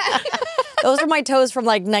yes. differ. Those are my toes from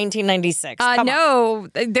like 1996. Come on. No,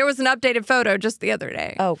 there was an updated photo just the other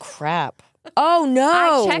day. Oh crap. Oh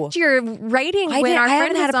no. I checked your rating I when our haven't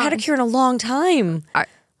friend had a was on. pedicure in a long time.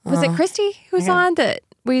 Was it Christy who was on that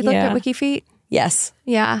we looked Yeah. at Wiki Feet? Yes.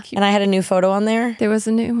 Yeah, And I had a new photo on there. there was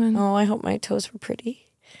a new one. Oh, I hope my toes were pretty.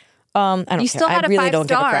 I don't care. You still had I a really 5 don't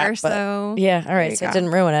give a star, crap, but so yeah, all right. you So it go. didn't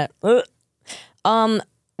ruin it. Ugh.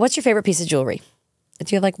 What's your favorite piece of jewelry? Do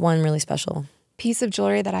you have like one really special? piece of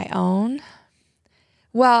jewelry that I own.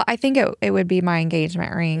 Well, I think it would be my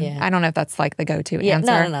engagement ring. Yeah. I don't know if that's like the go-to Yeah,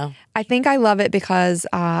 answer. no. I think I love it because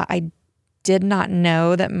I did not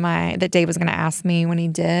know that Dave was going to ask me when he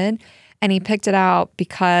did. And he picked it out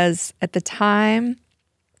because at the time,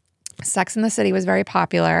 Sex and the City was very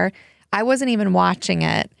popular. I wasn't even watching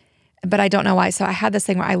it, but I don't know why. So I had this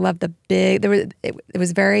thing where I love the big, it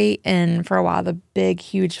was very in for a while, the big,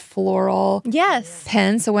 huge floral Yes.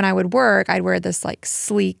 pin. So when I would work, I'd wear this like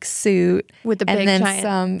sleek suit With the and big then giant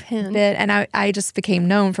some pin. bit. And I just became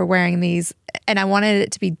known for wearing these. And I wanted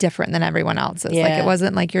it to be different than everyone else's. Like Yeah. it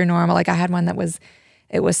wasn't like your normal. Like I had one that was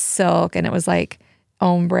silk and it was like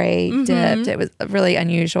ombre dipped. It was really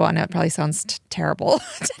unusual. I know it probably sounds terrible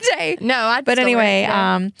today. No, I'd But still anyway, wear it,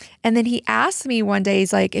 yeah. and then he asked me one day,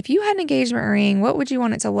 he's like, if you had an engagement ring, what would you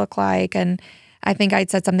want it to look like? And I think I'd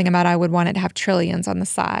said something about I would want it to have trillions on the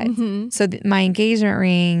sides. So my engagement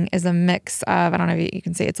ring is a mix of, I don't know if you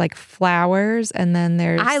can see, it's like flowers and then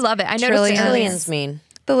there's I love it. I noticed trillions. Trillions mean.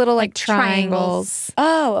 The little like triangles. triangles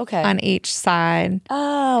Oh, okay. on each side.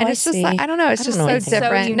 Oh, And I it's just see. like, I don't know, it's I just don't know so anything.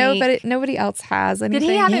 different. So unique. Nobody else has Did anything.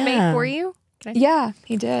 he have it Yeah. made for you? Yeah,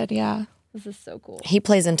 he did. Yeah. This is so cool. He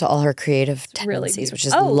plays into all her creative Really tendencies, which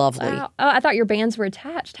is beautiful. lovely. Wow. Oh, I thought your bands were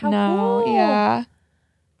attached. How No, cool. yeah.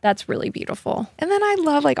 That's really beautiful. And then I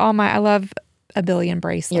love I love a billion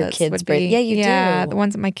bracelets. kids' would be, Yeah, you yeah, do. the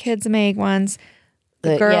ones that my kids make, ones.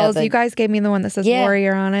 The Yeah, girls, you guys gave me the one that says Yeah.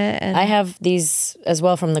 warrior on it. And I have these as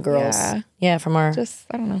well from the girls. Yeah, from our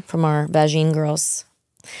I don't know. Vagine girls.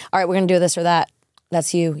 All right, we're gonna do this or that.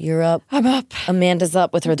 That's you. You're up. I'm up. Amanda's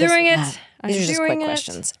up with her this doing or it. that. I'm These are just doing quick it.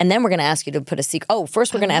 questions. And then we're gonna ask you to put a secret. Oh,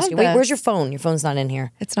 first we're gonna ask love you, wait, where's this. your phone? Your phone's not in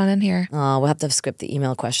here. It's not in here. Oh, we'll have to skip the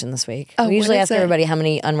email question this week. Oh, We usually what ask is it? everybody how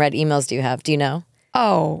many unread emails do you have? Do you know?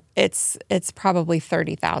 Oh, it's probably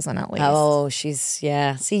 30,000 at least. Oh,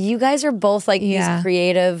 yeah. See, you guys are both like Yeah. these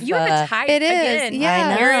creative. You have a type. It is. Again.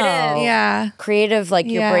 Yeah. Here it know. is. Yeah. creative, like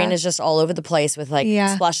your Yeah. brain is just all over the place with like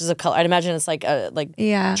Yeah. splashes of color. I'd imagine it's like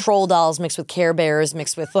Yeah. troll dolls mixed with Care Bears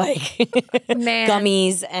mixed with like Man.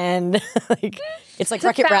 gummies and like it's like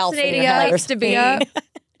Wreck-It Ralph in fascinating your head or place to be. something.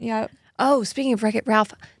 Yep. Oh, speaking of Wreck-It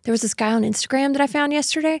Ralph, there was this guy on Instagram that I found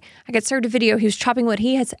yesterday. I got served a video. He was chopping wood.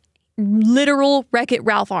 He has literal Wreck-It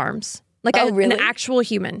Ralph arms, like Oh, really? an actual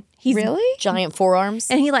human. He's Really? Giant forearms.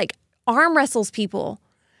 and he like arm wrestles people.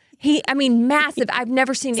 I mean, massive. I've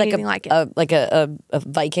never seen anything like it. like a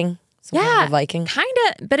Viking. Some kind of Yeah, a Viking. kind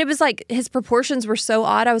of. But it was like his proportions were so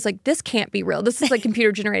odd. I was like, this can't be real. This is like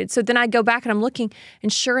computer generated. So then I go back and I'm looking,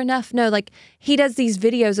 and sure enough, no, like he does these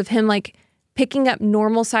videos of him like picking up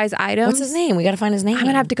normal size items. What's his name? We got to find his name. I'm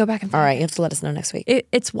gonna have to go back and All find right, you have to let us know next week.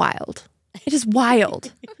 It's wild. It is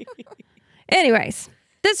wild. Anyways,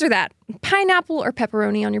 this or that: pineapple or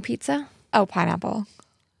pepperoni on your pizza? Oh, pineapple.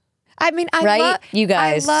 I mean, I Right? love You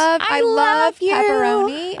guys. I love you.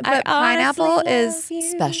 pepperoni, I but pineapple honestly is love you.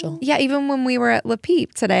 Special. yeah. Even when we were at Le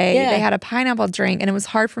Peep today, Yeah. they had a pineapple drink, and it was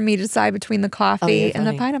hard for me to decide between the coffee you're and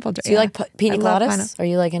the funny. pineapple drink. Do you like pina I love coladas? Are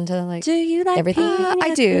you like into like Do you like everything?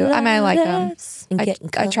 I do. I mean, I like them. coladas? and I getting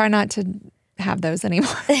I cooked? try not to have those anymore.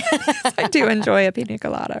 I do enjoy a pina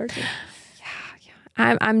colada or two.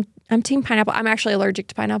 I'm team pineapple. I'm actually allergic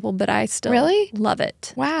to pineapple, but I still Really? love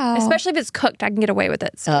it. Wow, Especially if it's cooked, I can get away with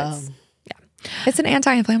it. So it's an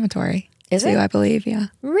anti-inflammatory. Is too, it? I believe. Yeah.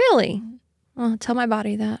 really, well, tell my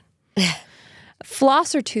body that.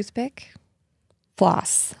 Floss or toothpick?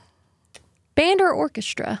 Floss. Band or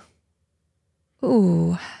orchestra?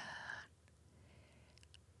 Ooh.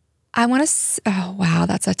 I want to. Oh wow,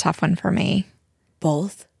 that's a tough one for me.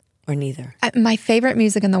 Both or neither? My favorite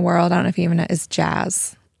music in the world, I don't know if you even know, is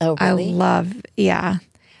jazz. Oh, really? I love, yeah.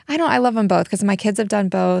 I love them both because my kids have done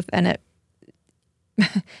both and it,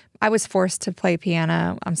 I was forced to play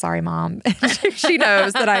piano. I'm sorry, Mom. She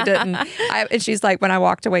knows that I didn't. And she's like, when I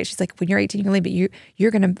walked away, she's like, when you're 18, you can leave, but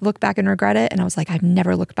you're going to look back and regret it. And I was like, I've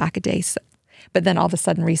never looked back a day. But then all of a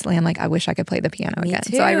sudden recently, I'm like, I wish I could play the piano again.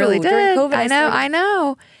 So I really too. During did. COVID, I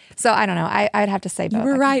know. So I don't know. I'd have to say both. You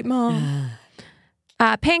were right, Mom.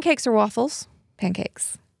 Pancakes or waffles?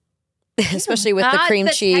 Pancakes. Especially with the Ah, cream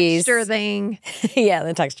the cheese. texture thing. Yeah,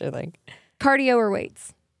 the texture thing. Cardio or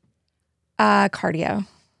weights? Cardio.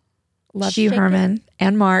 Love you, Shake it. Herman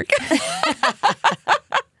and Mark.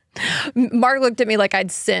 Mark looked at me like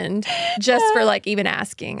I'd sinned just for like even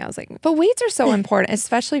asking. I was like, But weights are so important,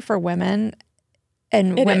 especially for women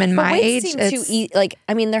and women my age. Weights seem too like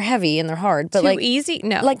I mean they're heavy and they're hard, but too like easy?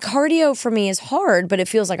 No. like cardio for me is hard, but it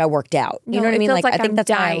feels like I worked out. You No, know what I it mean? feels Like like I think I'm that's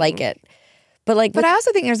why I like dying. it. But like But I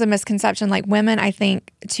also think there's a misconception. Like women, I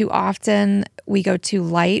think too often we go too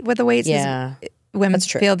light with the weights. 'cause yeah. women That's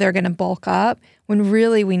true. feel they're going to bulk up when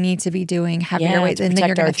really we need to be doing heavier weights, to and then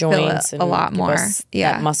you're protect going our to feel joints it and a lot give more. us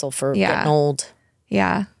Yeah, that muscle for Yeah. getting old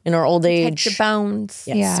yeah. in our old Protect age. your bones.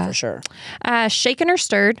 Yes, Yeah. for sure. Shaken or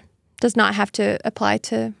stirred does not have to apply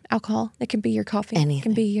to alcohol. It can be your coffee. It can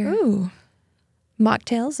Anything. be your Ooh,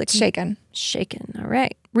 mocktails. It can shaken. shaken. All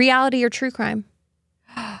right. Reality or true crime?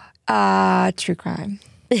 True crime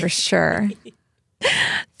for sure.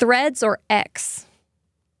 Threads or X?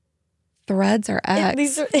 Threads or X?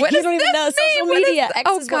 These are, What you does don't even this know. Social mean? What media. is- X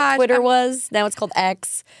oh, is gosh, what Twitter I'm- was. Now it's called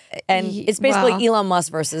X. And it's basically Elon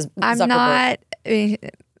Musk versus I'm Zuckerberg. not.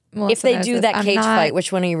 If they do that cage fight,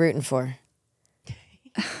 which one are you rooting for?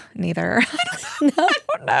 neither.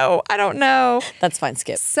 I don't know. That's fine,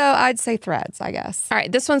 Skip. So I'd say Threads, I guess. All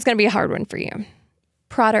right. This one's going to be a hard one for you.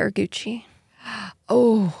 Prada or Gucci?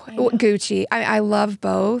 Oh, Gucci. I love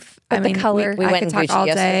both. I the mean, color. We I went could in talk Gucci all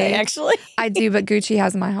yesterday, day. actually. I do, but Gucci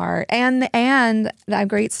has my heart. And a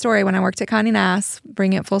great story. When I worked at Condé Nast,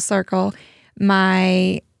 bring it full circle,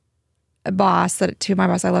 my boss,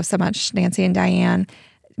 I love so much, Nancy and Diane,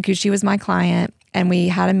 Gucci was my client, and we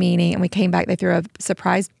had a meeting, and we came back. They threw a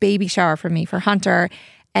surprise baby shower for me for Hunter,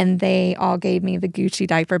 and they all gave me the Gucci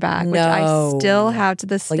diaper bag, which I No. still have to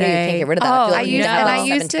this Well, day. yeah, you can't get rid of that. Oh, I feel I like you used- need to have and like I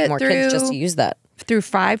used 17 it more kids just to through- use that. Through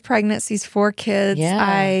 5 pregnancies, 4 kids.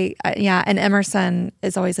 Yeah. And Emerson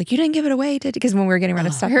is always like, you didn't give it away, did you? Because when we were getting rid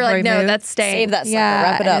of stuff, You're before like, we no, moved, that's staying. Save that sucker. Yeah,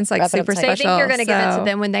 Wrap it and up. it's, like, Wrap it up super tight. They think special. you're going to give it So- to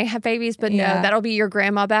them when they have babies, but Yeah. no, that'll be your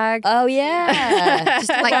grandma bag. Oh, yeah. Just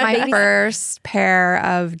like one my baby. first pair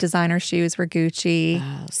of designer shoes were Gucci.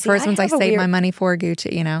 See, First I ones I have a saved weird- my money for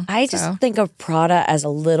Gucci, I just so. think of Prada as a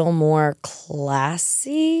little more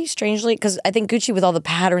classy, strangely, because I think Gucci with all the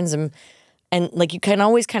patterns and like you can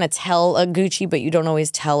always kind of tell a Gucci, but you don't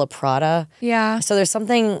always tell a Prada. Yeah. So there's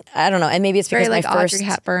something, I don't know, and maybe it's Very because like my first Audrey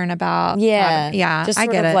Hepburn about yeah, just I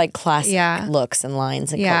sort get of it. like classic Yeah. looks and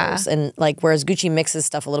lines and Yeah. colors, and like whereas Gucci mixes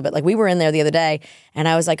stuff a little bit. Like we were in there the other day, and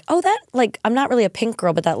I was like, oh, that like I'm not really a pink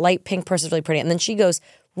girl, but that light pink purse is really pretty. And then she goes,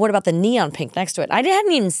 what about the neon pink next to it? I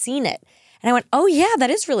hadn't even seen it, and I went, oh yeah, that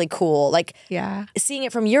is really cool. Like Yeah. seeing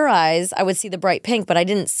it from your eyes, I would see the bright pink, but I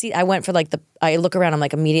didn't see. I went for like I look around, I'm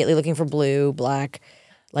like immediately looking for blue, black.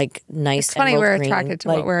 Like nice. It's funny emerald we're green. attracted to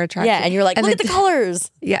like, what we're attracted Yeah, and you're like, and look at the colors.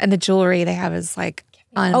 Yeah, and the jewelry they have is like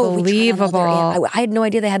Oh, we tried on unbelievable. leather. I had no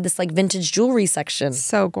idea they had this like vintage jewelry section.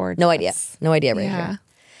 So gorgeous. No idea. No idea right Yeah. here.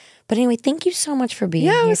 But anyway, thank you so much for being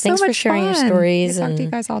Yeah, it here. was Thanks so for much sharing fun. your stories. I could talk And to you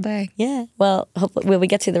guys all day. yeah, well, hopefully we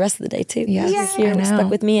get to the rest of the day too. Yes, You're I know. stuck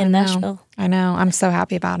with me in I know. Nashville. I know. I'm so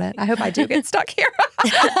happy about it. I hope I do get stuck here.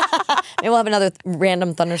 Maybe we'll have another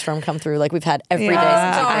random thunderstorm come through like we've had every day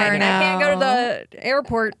Yeah. since you've been I here. know. I can't go to the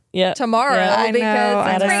airport Yeah. tomorrow Yeah, I know, because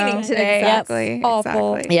I it's know. raining today. Exactly.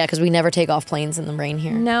 Awful. Exactly. Yeah, because we never take off planes in the rain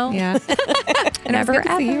here. No. Yeah. And Never it was good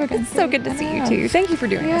to see ever. you again. So good to see you Yeah. too. Thank you for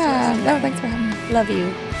doing this. Yeah. with us. No, thanks for having me. Love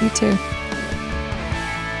you. You too.